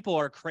lot of people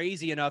are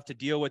crazy enough to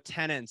deal with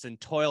tenants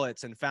and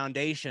toilets and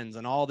foundations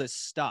and all this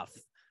stuff.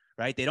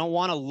 Right? They don't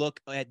want to look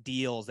at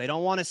deals. They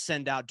don't want to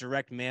send out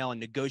direct mail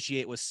and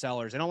negotiate with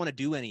sellers. They don't want to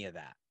do any of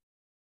that.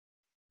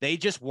 They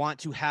just want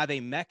to have a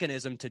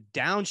mechanism to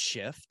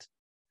downshift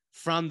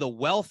from the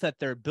wealth that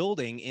they're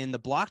building in the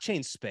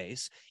blockchain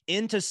space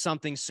into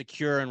something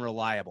secure and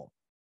reliable.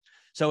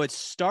 So it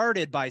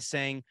started by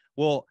saying,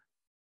 well,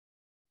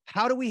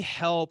 how do we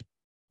help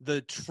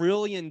the $1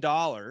 trillion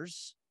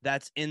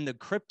that's in the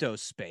crypto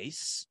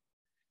space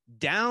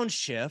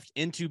downshift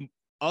into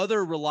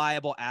other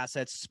reliable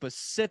assets,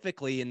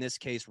 specifically in this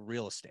case,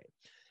 real estate?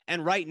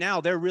 And right now,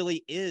 there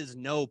really is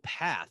no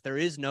path.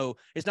 It's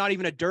not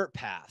even a dirt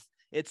path.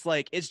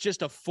 It's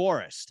just a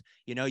forest.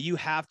 You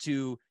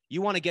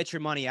want to get your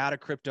money out of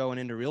crypto and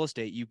into real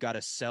estate, you've got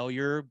to sell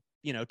your,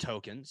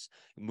 tokens,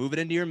 move it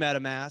into your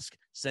MetaMask,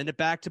 send it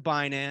back to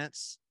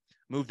Binance,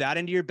 move that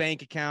into your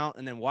bank account,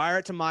 and then wire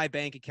it to my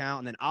bank account.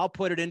 And then I'll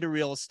put it into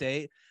real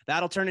estate.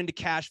 That'll turn into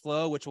cash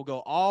flow, which will go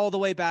all the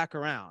way back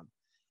around.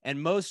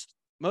 And most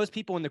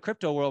people in the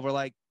crypto world were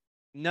like,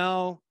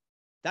 no,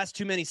 that's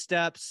too many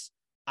steps.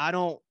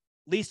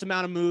 Least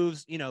amount of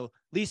moves,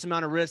 least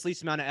amount of risk,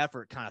 least amount of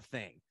effort kind of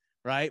thing.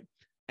 Right.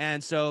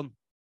 And so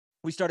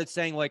we started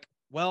saying, like,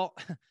 well,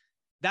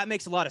 that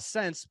makes a lot of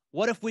sense.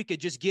 What if we could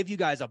just give you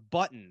guys a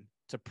button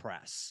to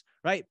press,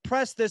 right?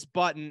 Press this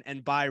button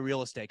and buy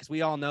real estate. Because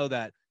we all know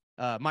that,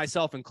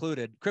 myself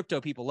included,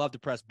 crypto people love to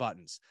press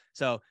buttons.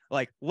 So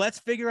let's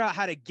figure out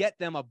how to get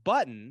them a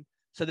button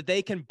so that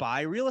they can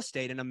buy real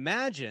estate. And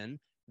imagine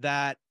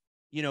that,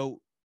 you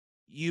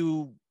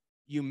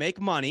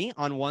make money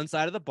on one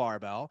side of the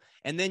barbell,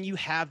 and then you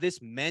have this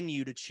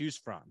menu to choose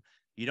from.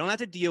 You don't have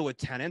to deal with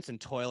tenants and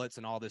toilets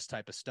and all this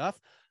type of stuff.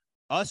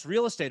 Us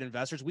real estate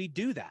investors, we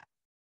do that.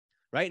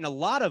 right? And a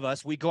lot of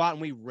us, we go out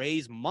and we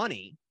raise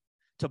money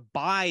to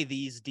buy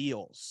these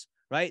deals,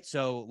 right?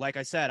 So like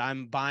I said,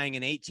 I'm buying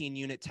an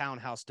 18-unit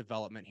townhouse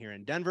development here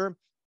in Denver.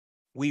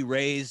 We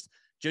raised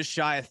just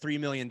shy of $3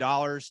 million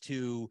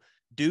to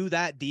do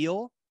that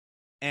deal.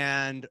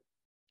 And,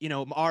 you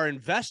know, our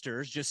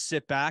investors just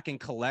sit back and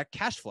collect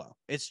cash flow.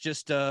 It's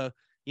just,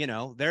 you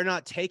know, they're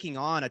not taking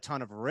on a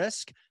ton of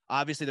risk.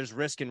 Obviously, there's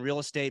risk in real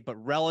estate, but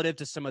relative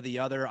to some of the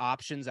other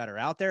options that are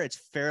out there, it's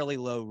fairly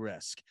low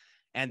risk.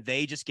 And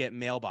they just get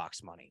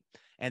mailbox money.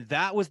 And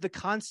that was the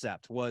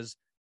concept, was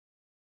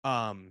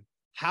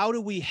how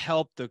do we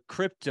help the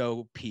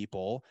crypto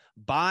people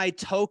buy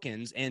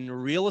tokens in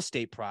real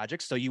estate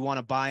projects? So you want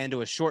to buy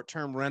into a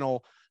short-term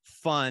rental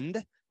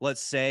fund,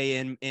 let's say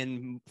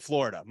in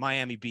Florida,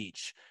 Miami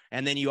Beach.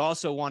 And then you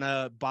also want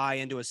to buy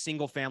into a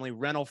single family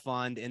rental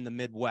fund in the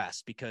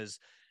Midwest because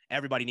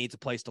everybody needs a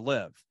place to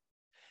live.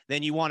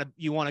 Then you want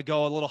to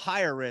go a little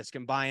higher risk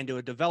and buy into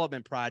a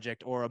development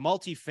project or a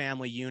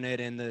multifamily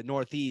unit in the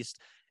Northeast.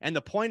 And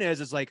the point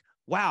is like,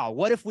 wow,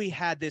 what if we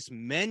had this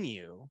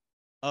menu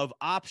of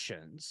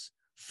options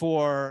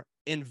for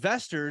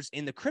investors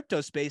in the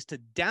crypto space to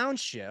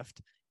downshift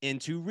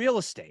into real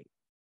estate?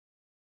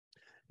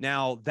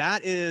 Now,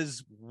 that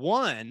is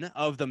one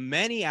of the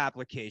many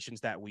applications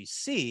that we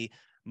see.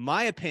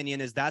 My opinion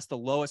is that's the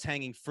lowest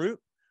hanging fruit.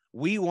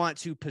 We want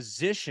to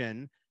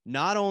position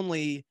not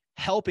only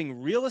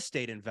helping real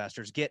estate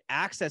investors get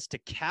access to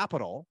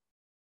capital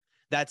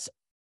that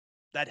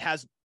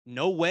has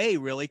no way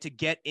really to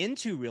get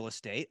into real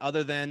estate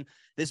other than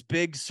this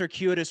big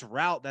circuitous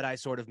route that I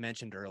sort of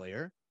mentioned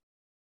earlier.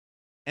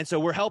 And so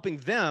we're helping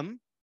them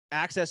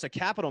access a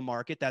capital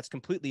market that's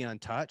completely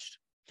untouched.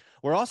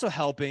 We're also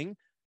helping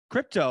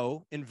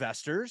crypto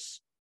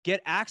investors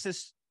get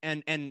access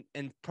and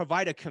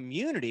provide a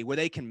community where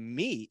they can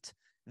meet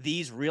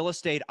these real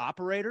estate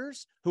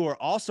operators who are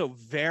also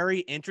very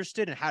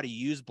interested in how to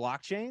use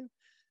blockchain.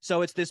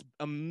 So it's this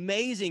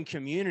amazing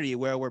community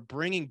where we're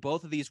bringing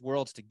both of these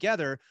worlds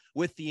together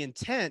with the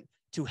intent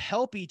to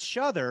help each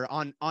other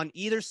on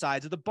either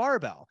sides of the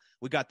barbell.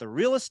 We got the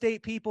real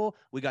estate people,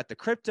 we got the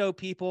crypto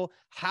people.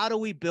 How do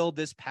we build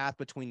this path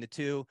between the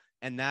two?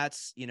 And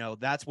that's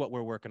what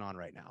we're working on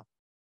right now.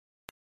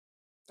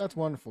 That's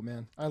wonderful,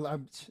 man.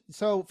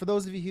 So for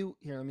those of you who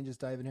here, let me just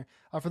dive in here.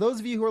 For those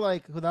of you who are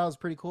like, "Who that was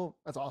pretty cool,"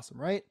 that's awesome,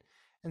 right?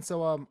 And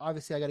so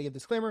obviously I got to give a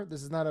disclaimer.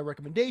 This is not a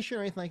recommendation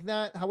or anything like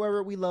that.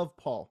 However, we love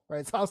Paul,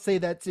 right? So I'll say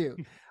that too.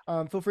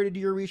 Feel free to do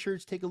your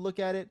research, take a look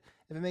at it.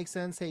 If it makes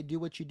sense, hey, do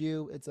what you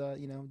do. It's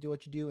do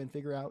what you do and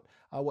figure out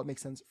what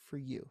makes sense for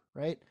you,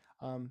 right?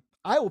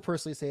 I will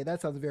personally say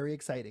that sounds very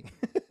exciting.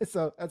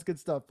 So that's good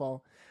stuff,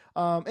 Paul.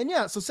 And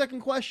yeah, so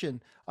second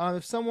question.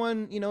 If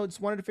someone, just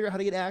wanted to figure out how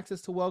to get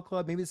access to Well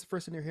Club, maybe it's the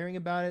first time they're hearing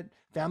about it,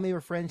 family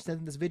or friends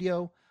sent this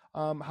video,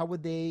 how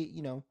would they,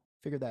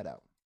 figure that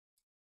out?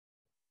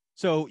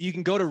 So you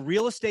can go to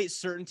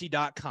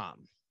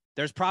realestatecertainty.com.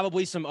 There's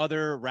probably some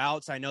other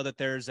routes. I know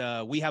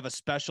that we have a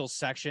special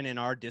section in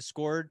our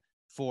Discord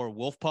for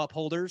Wolf Pup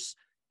holders,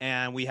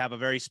 and we have a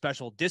very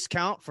special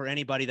discount for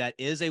anybody that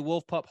is a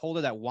Wolf Pup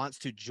holder that wants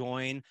to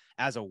join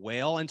as a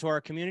whale into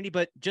our community.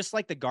 But just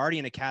like the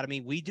Guardian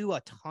Academy, we do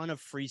a ton of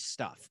free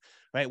stuff,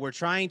 right? We're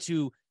trying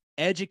to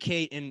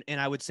educate and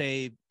I would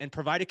say, and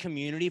provide a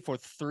community for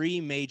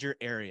three major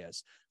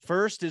areas.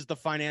 First is the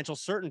financial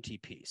certainty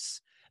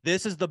piece.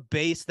 This is the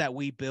base that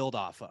we build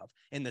off of.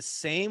 In the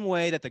same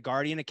way that the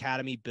Guardian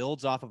Academy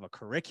builds off of a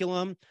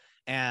curriculum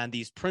and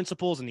these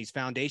principles and these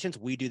foundations,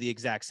 we do the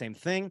exact same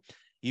thing.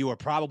 You are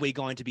probably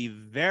going to be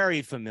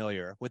very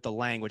familiar with the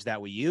language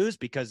that we use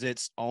because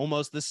it's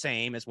almost the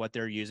same as what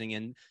they're using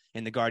in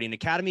the Guardian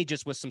Academy,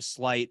 just with some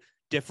slight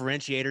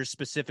differentiators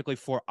specifically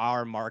for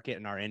our market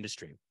and our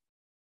industry.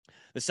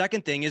 The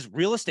second thing is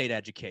real estate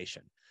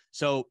education.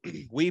 So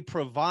we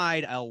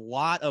provide a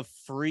lot of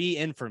free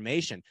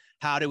information,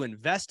 how to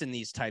invest in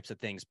these types of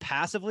things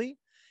passively.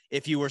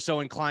 If you were so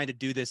inclined to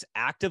do this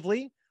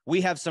actively,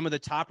 we have some of the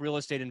top real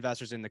estate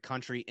investors in the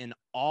country in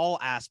all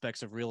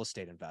aspects of real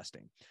estate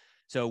investing.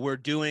 So we're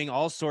doing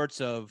all sorts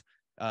of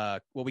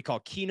what we call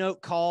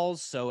keynote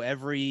calls. So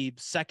every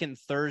second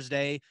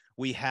Thursday,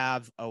 we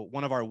have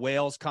one of our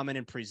whales come in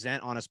and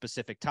present on a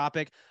specific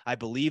topic. I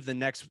believe the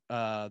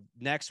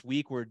next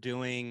week we're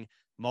doing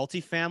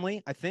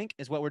multifamily, I think,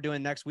 is what we're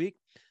doing next week.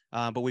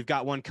 But we've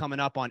got one coming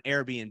up on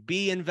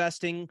Airbnb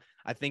investing.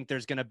 I think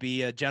there's going to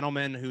be a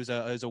gentleman who's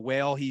a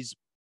whale. He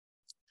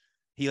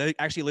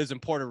actually lives in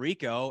Puerto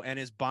Rico and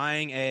is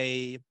buying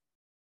an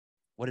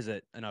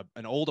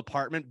old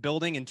apartment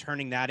building and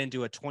turning that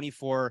into a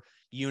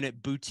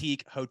 24-unit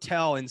boutique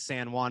hotel in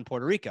San Juan,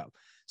 Puerto Rico.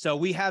 So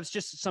we have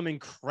just some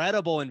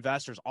incredible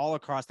investors all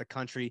across the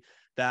country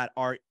that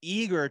are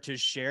eager to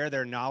share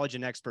their knowledge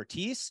and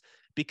expertise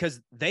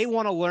because they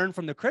want to learn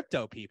from the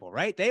crypto people,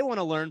 right? They want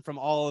to learn from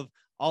all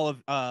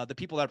of the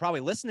people that are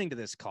probably listening to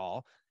this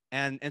call.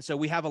 And so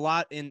we have a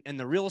lot in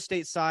the real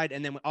estate side.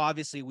 And then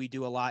obviously we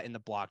do a lot in the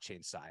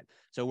blockchain side.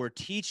 So we're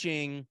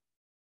teaching,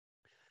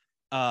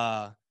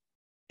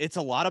 it's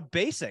a lot of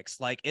basics.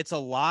 Like it's a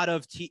lot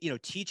of,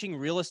 teaching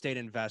real estate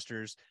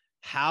investors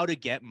how to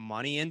get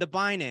money into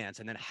Binance,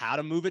 and then how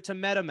to move it to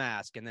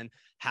MetaMask, and then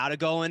how to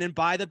go in and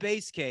buy the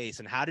base case,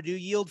 and how to do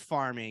yield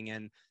farming,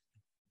 and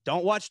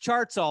don't watch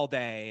charts all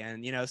day,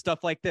 and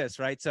stuff like this,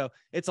 right? So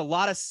it's a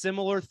lot of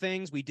similar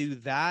things. We do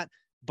that,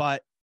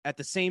 but at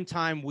the same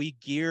time, we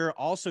gear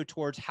also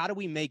towards how do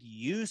we make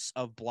use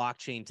of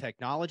blockchain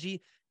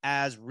technology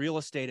as real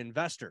estate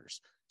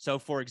investors. So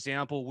for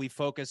example, we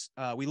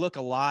look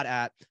a lot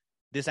at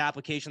this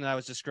application that I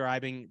was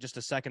describing just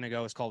a second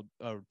ago. Is called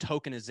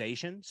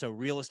tokenization. So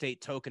real estate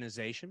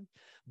tokenization,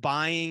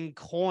 buying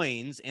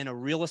coins in a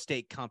real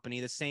estate company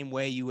the same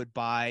way you would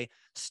buy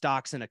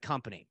stocks in a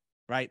company,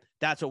 right?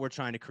 That's what we're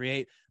trying to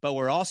create. But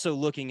we're also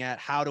looking at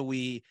how do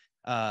we,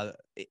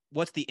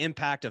 what's the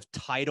impact of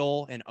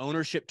title and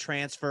ownership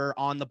transfer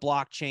on the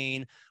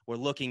blockchain? We're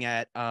looking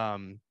at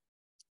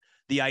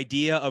the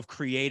idea of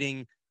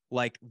creating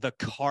like the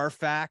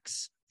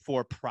Carfax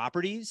for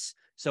properties.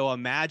 So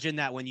imagine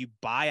that when you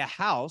buy a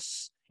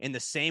house, in the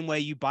same way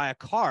you buy a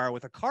car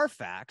with a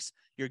Carfax,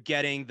 you're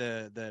getting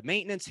the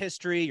maintenance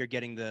history, you're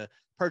getting the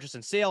purchase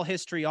and sale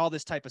history, all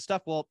this type of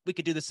stuff. Well, we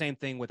could do the same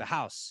thing with a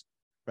house,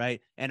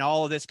 right? And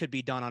all of this could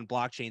be done on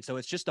blockchain. So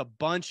it's just a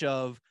bunch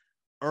of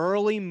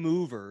early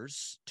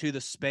movers to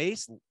the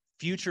space,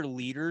 future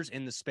leaders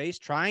in the space,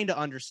 trying to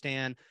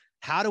understand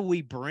how do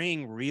we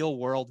bring real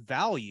world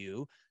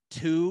value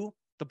to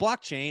the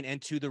blockchain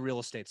and to the real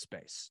estate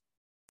space.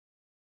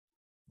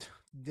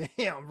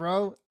 Damn,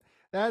 bro.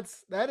 That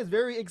is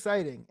very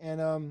exciting.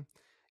 And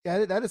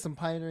yeah, that is some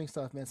pioneering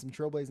stuff, man, some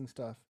trailblazing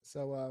stuff.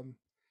 So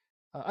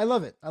I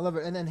love it. I love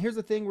it. And then here's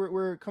the thing,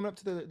 we're coming up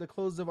to the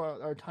close of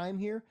our time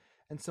here.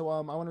 And so I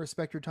want to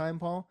respect your time,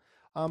 Paul.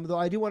 Though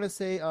I do want to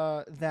say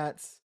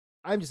that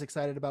I'm just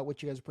excited about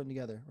what you guys are putting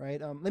together,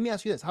 right? Let me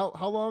ask you this.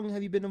 How long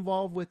have you been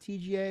involved with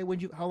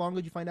TGA? How long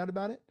did you find out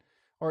about it?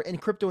 Or in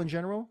crypto in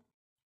general?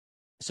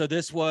 So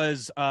this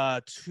was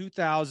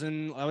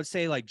 2000, I would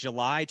say like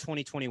July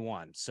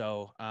 2021.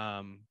 So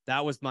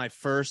that was my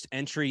first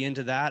entry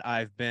into that.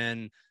 I've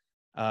been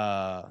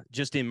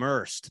just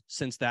immersed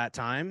since that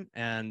time.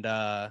 And,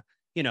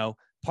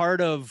 part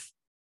of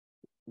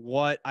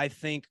what I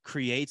think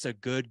creates a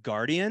good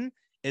guardian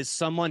is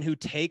someone who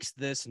takes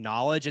this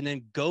knowledge and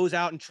then goes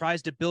out and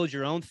tries to build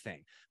your own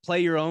thing, play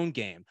your own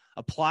game,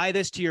 apply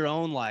this to your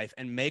own life,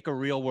 and make a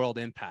real world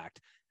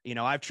impact.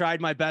 I've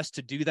tried my best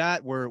to do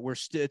that.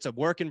 It's a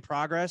work in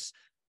progress.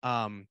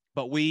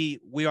 But we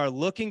are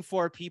looking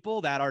for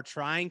people that are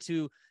trying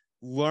to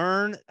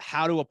learn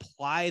how to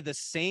apply the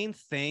same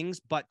things,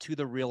 but to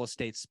the real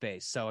estate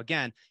space. So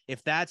again,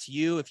 if that's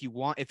you, if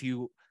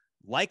you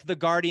like the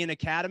Guardian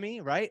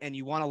Academy, right, and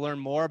you want to learn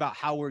more about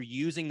how we're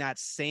using that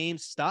same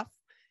stuff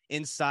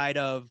inside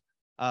of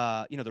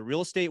the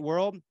real estate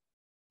world,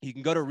 you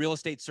can go to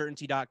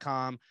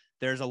realestatecertainty.com.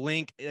 There's a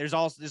link.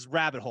 There's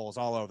rabbit holes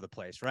all over the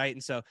place, right?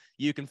 And so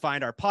you can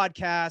find our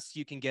podcasts.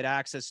 You can get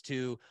access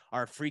to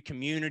our free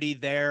community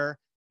there.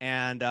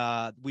 And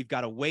we've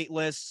got a wait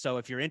list. So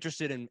if you're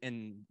interested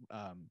in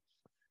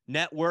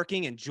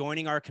networking and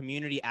joining our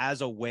community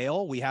as a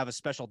whale, we have a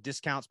special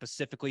discount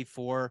specifically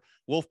for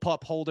Wolf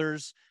Pup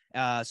holders.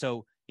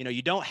 So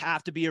you don't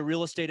have to be a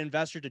real estate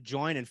investor to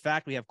join. In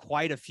fact, we have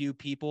quite a few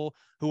people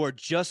who are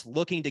just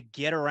looking to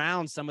get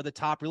around some of the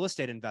top real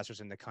estate investors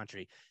in the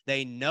country.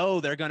 They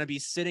know they're going to be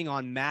sitting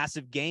on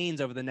massive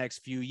gains over the next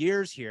few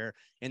years here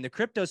in the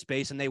crypto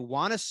space, and they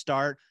want to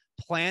start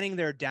planning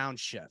their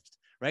downshift,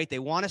 right? They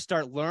want to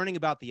start learning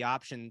about the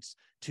options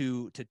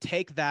to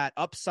take that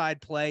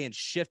upside play and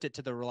shift it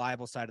to the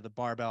reliable side of the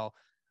barbell.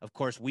 Of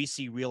course, we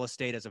see real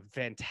estate as a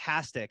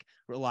fantastic,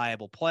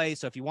 reliable play.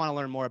 So if you want to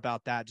learn more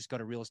about that, just go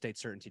to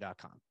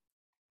realestatecertainty.com.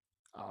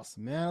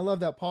 Awesome, man. I love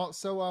that, Paul.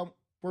 So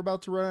we're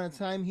about to run out of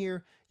time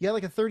here. You got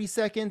like a 30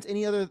 seconds,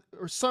 any other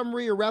or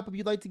summary or wrap up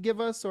you'd like to give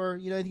us, or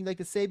anything you'd like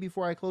to say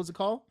before I close the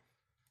call?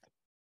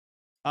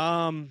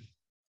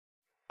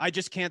 I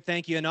just can't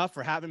thank you enough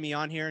for having me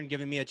on here and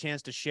giving me a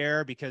chance to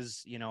share,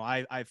 because,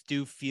 I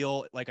do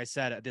feel, like I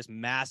said, this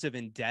massive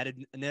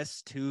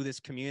indebtedness to this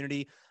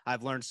community.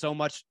 I've learned so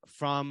much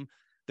from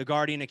the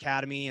Guardian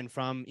Academy and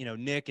from,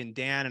 Nick and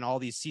Dan and all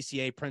these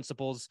CCA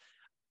principles.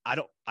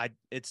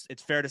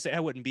 It's fair to say I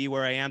wouldn't be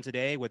where I am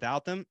today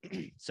without them.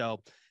 So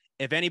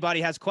if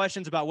anybody has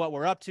questions about what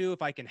we're up to,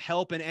 if I can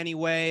help in any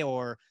way,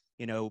 or,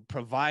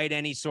 provide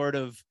any sort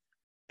of,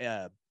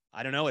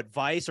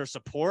 advice or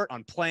support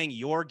on playing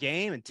your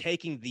game and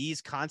taking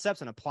these concepts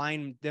and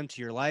applying them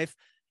to your life,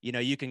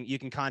 you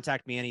can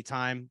contact me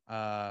anytime.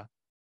 Trying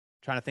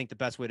to think the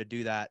best way to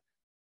do that.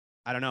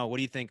 I don't know. What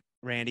do you think,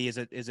 Randy? Is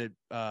it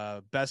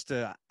best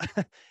to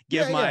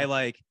give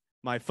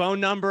my phone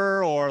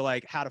number, or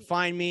like how to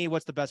find me?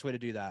 What's the best way to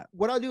do that?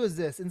 What I'll do is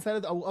this: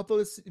 I'll upload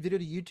this video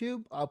to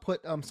YouTube. I'll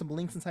put some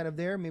links inside of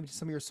there, maybe to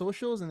some of your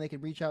socials, and they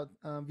can reach out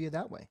via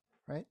that way,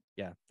 right?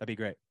 Yeah, that'd be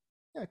great.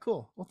 Yeah,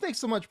 cool. Well, thanks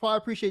so much, Paul. I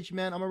appreciate you,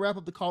 man. I'm gonna wrap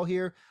up the call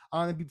here.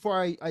 Before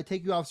I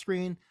take you off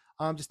screen,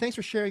 just thanks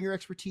for sharing your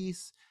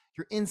expertise,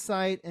 your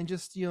insight, and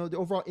just the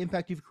overall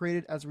impact you've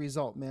created as a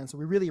result, man. So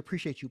we really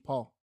appreciate you,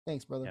 Paul.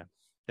 Thanks, brother. Yeah.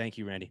 Thank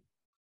you, Randy.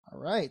 All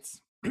right.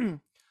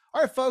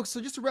 All right, folks. So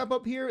just to wrap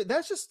up here,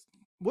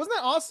 wasn't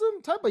that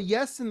awesome? Type a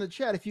yes in the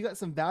chat if you got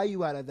some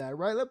value out of that,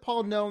 right? Let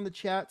Paul know in the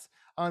chats.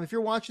 If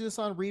you're watching this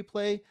on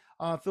replay,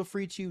 feel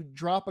free to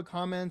drop a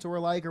comment or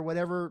a like or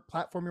whatever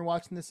platform you're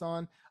watching this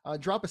on.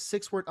 Drop a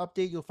 6-word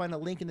update. You'll find a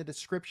link in the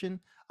description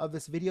of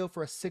this video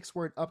for a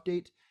 6-word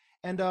update.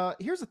 And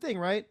here's the thing,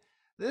 right?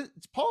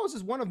 Paul is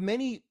just one of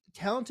many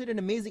talented and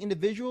amazing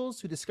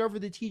individuals who discovered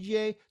the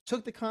TGA,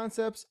 took the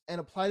concepts, and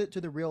applied it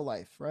to the real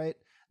life, right?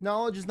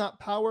 Knowledge is not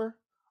power.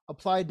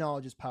 Applied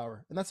knowledge is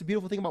power. And that's the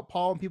beautiful thing about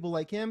Paul and people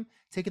like him,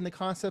 taking the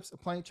concepts,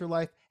 applying it to your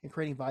life, and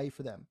creating value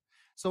for them.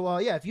 So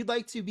yeah, if you'd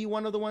like to be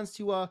one of the ones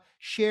to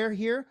share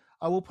here,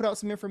 we'll put out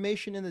some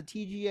information in the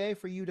TGA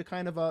for you to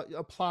kind of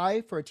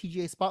apply for a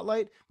TGA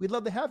spotlight. We'd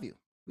love to have you.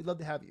 We'd love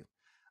to have you.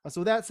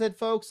 So with that said,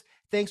 folks,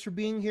 thanks for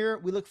being here.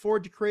 We look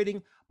forward to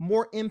creating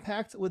more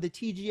impact with the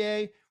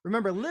TGA.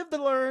 Remember, live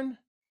to learn,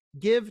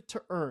 give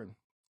to earn,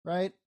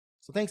 right?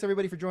 So thanks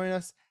everybody for joining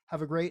us.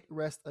 Have a great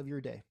rest of your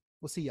day.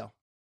 We'll see y'all.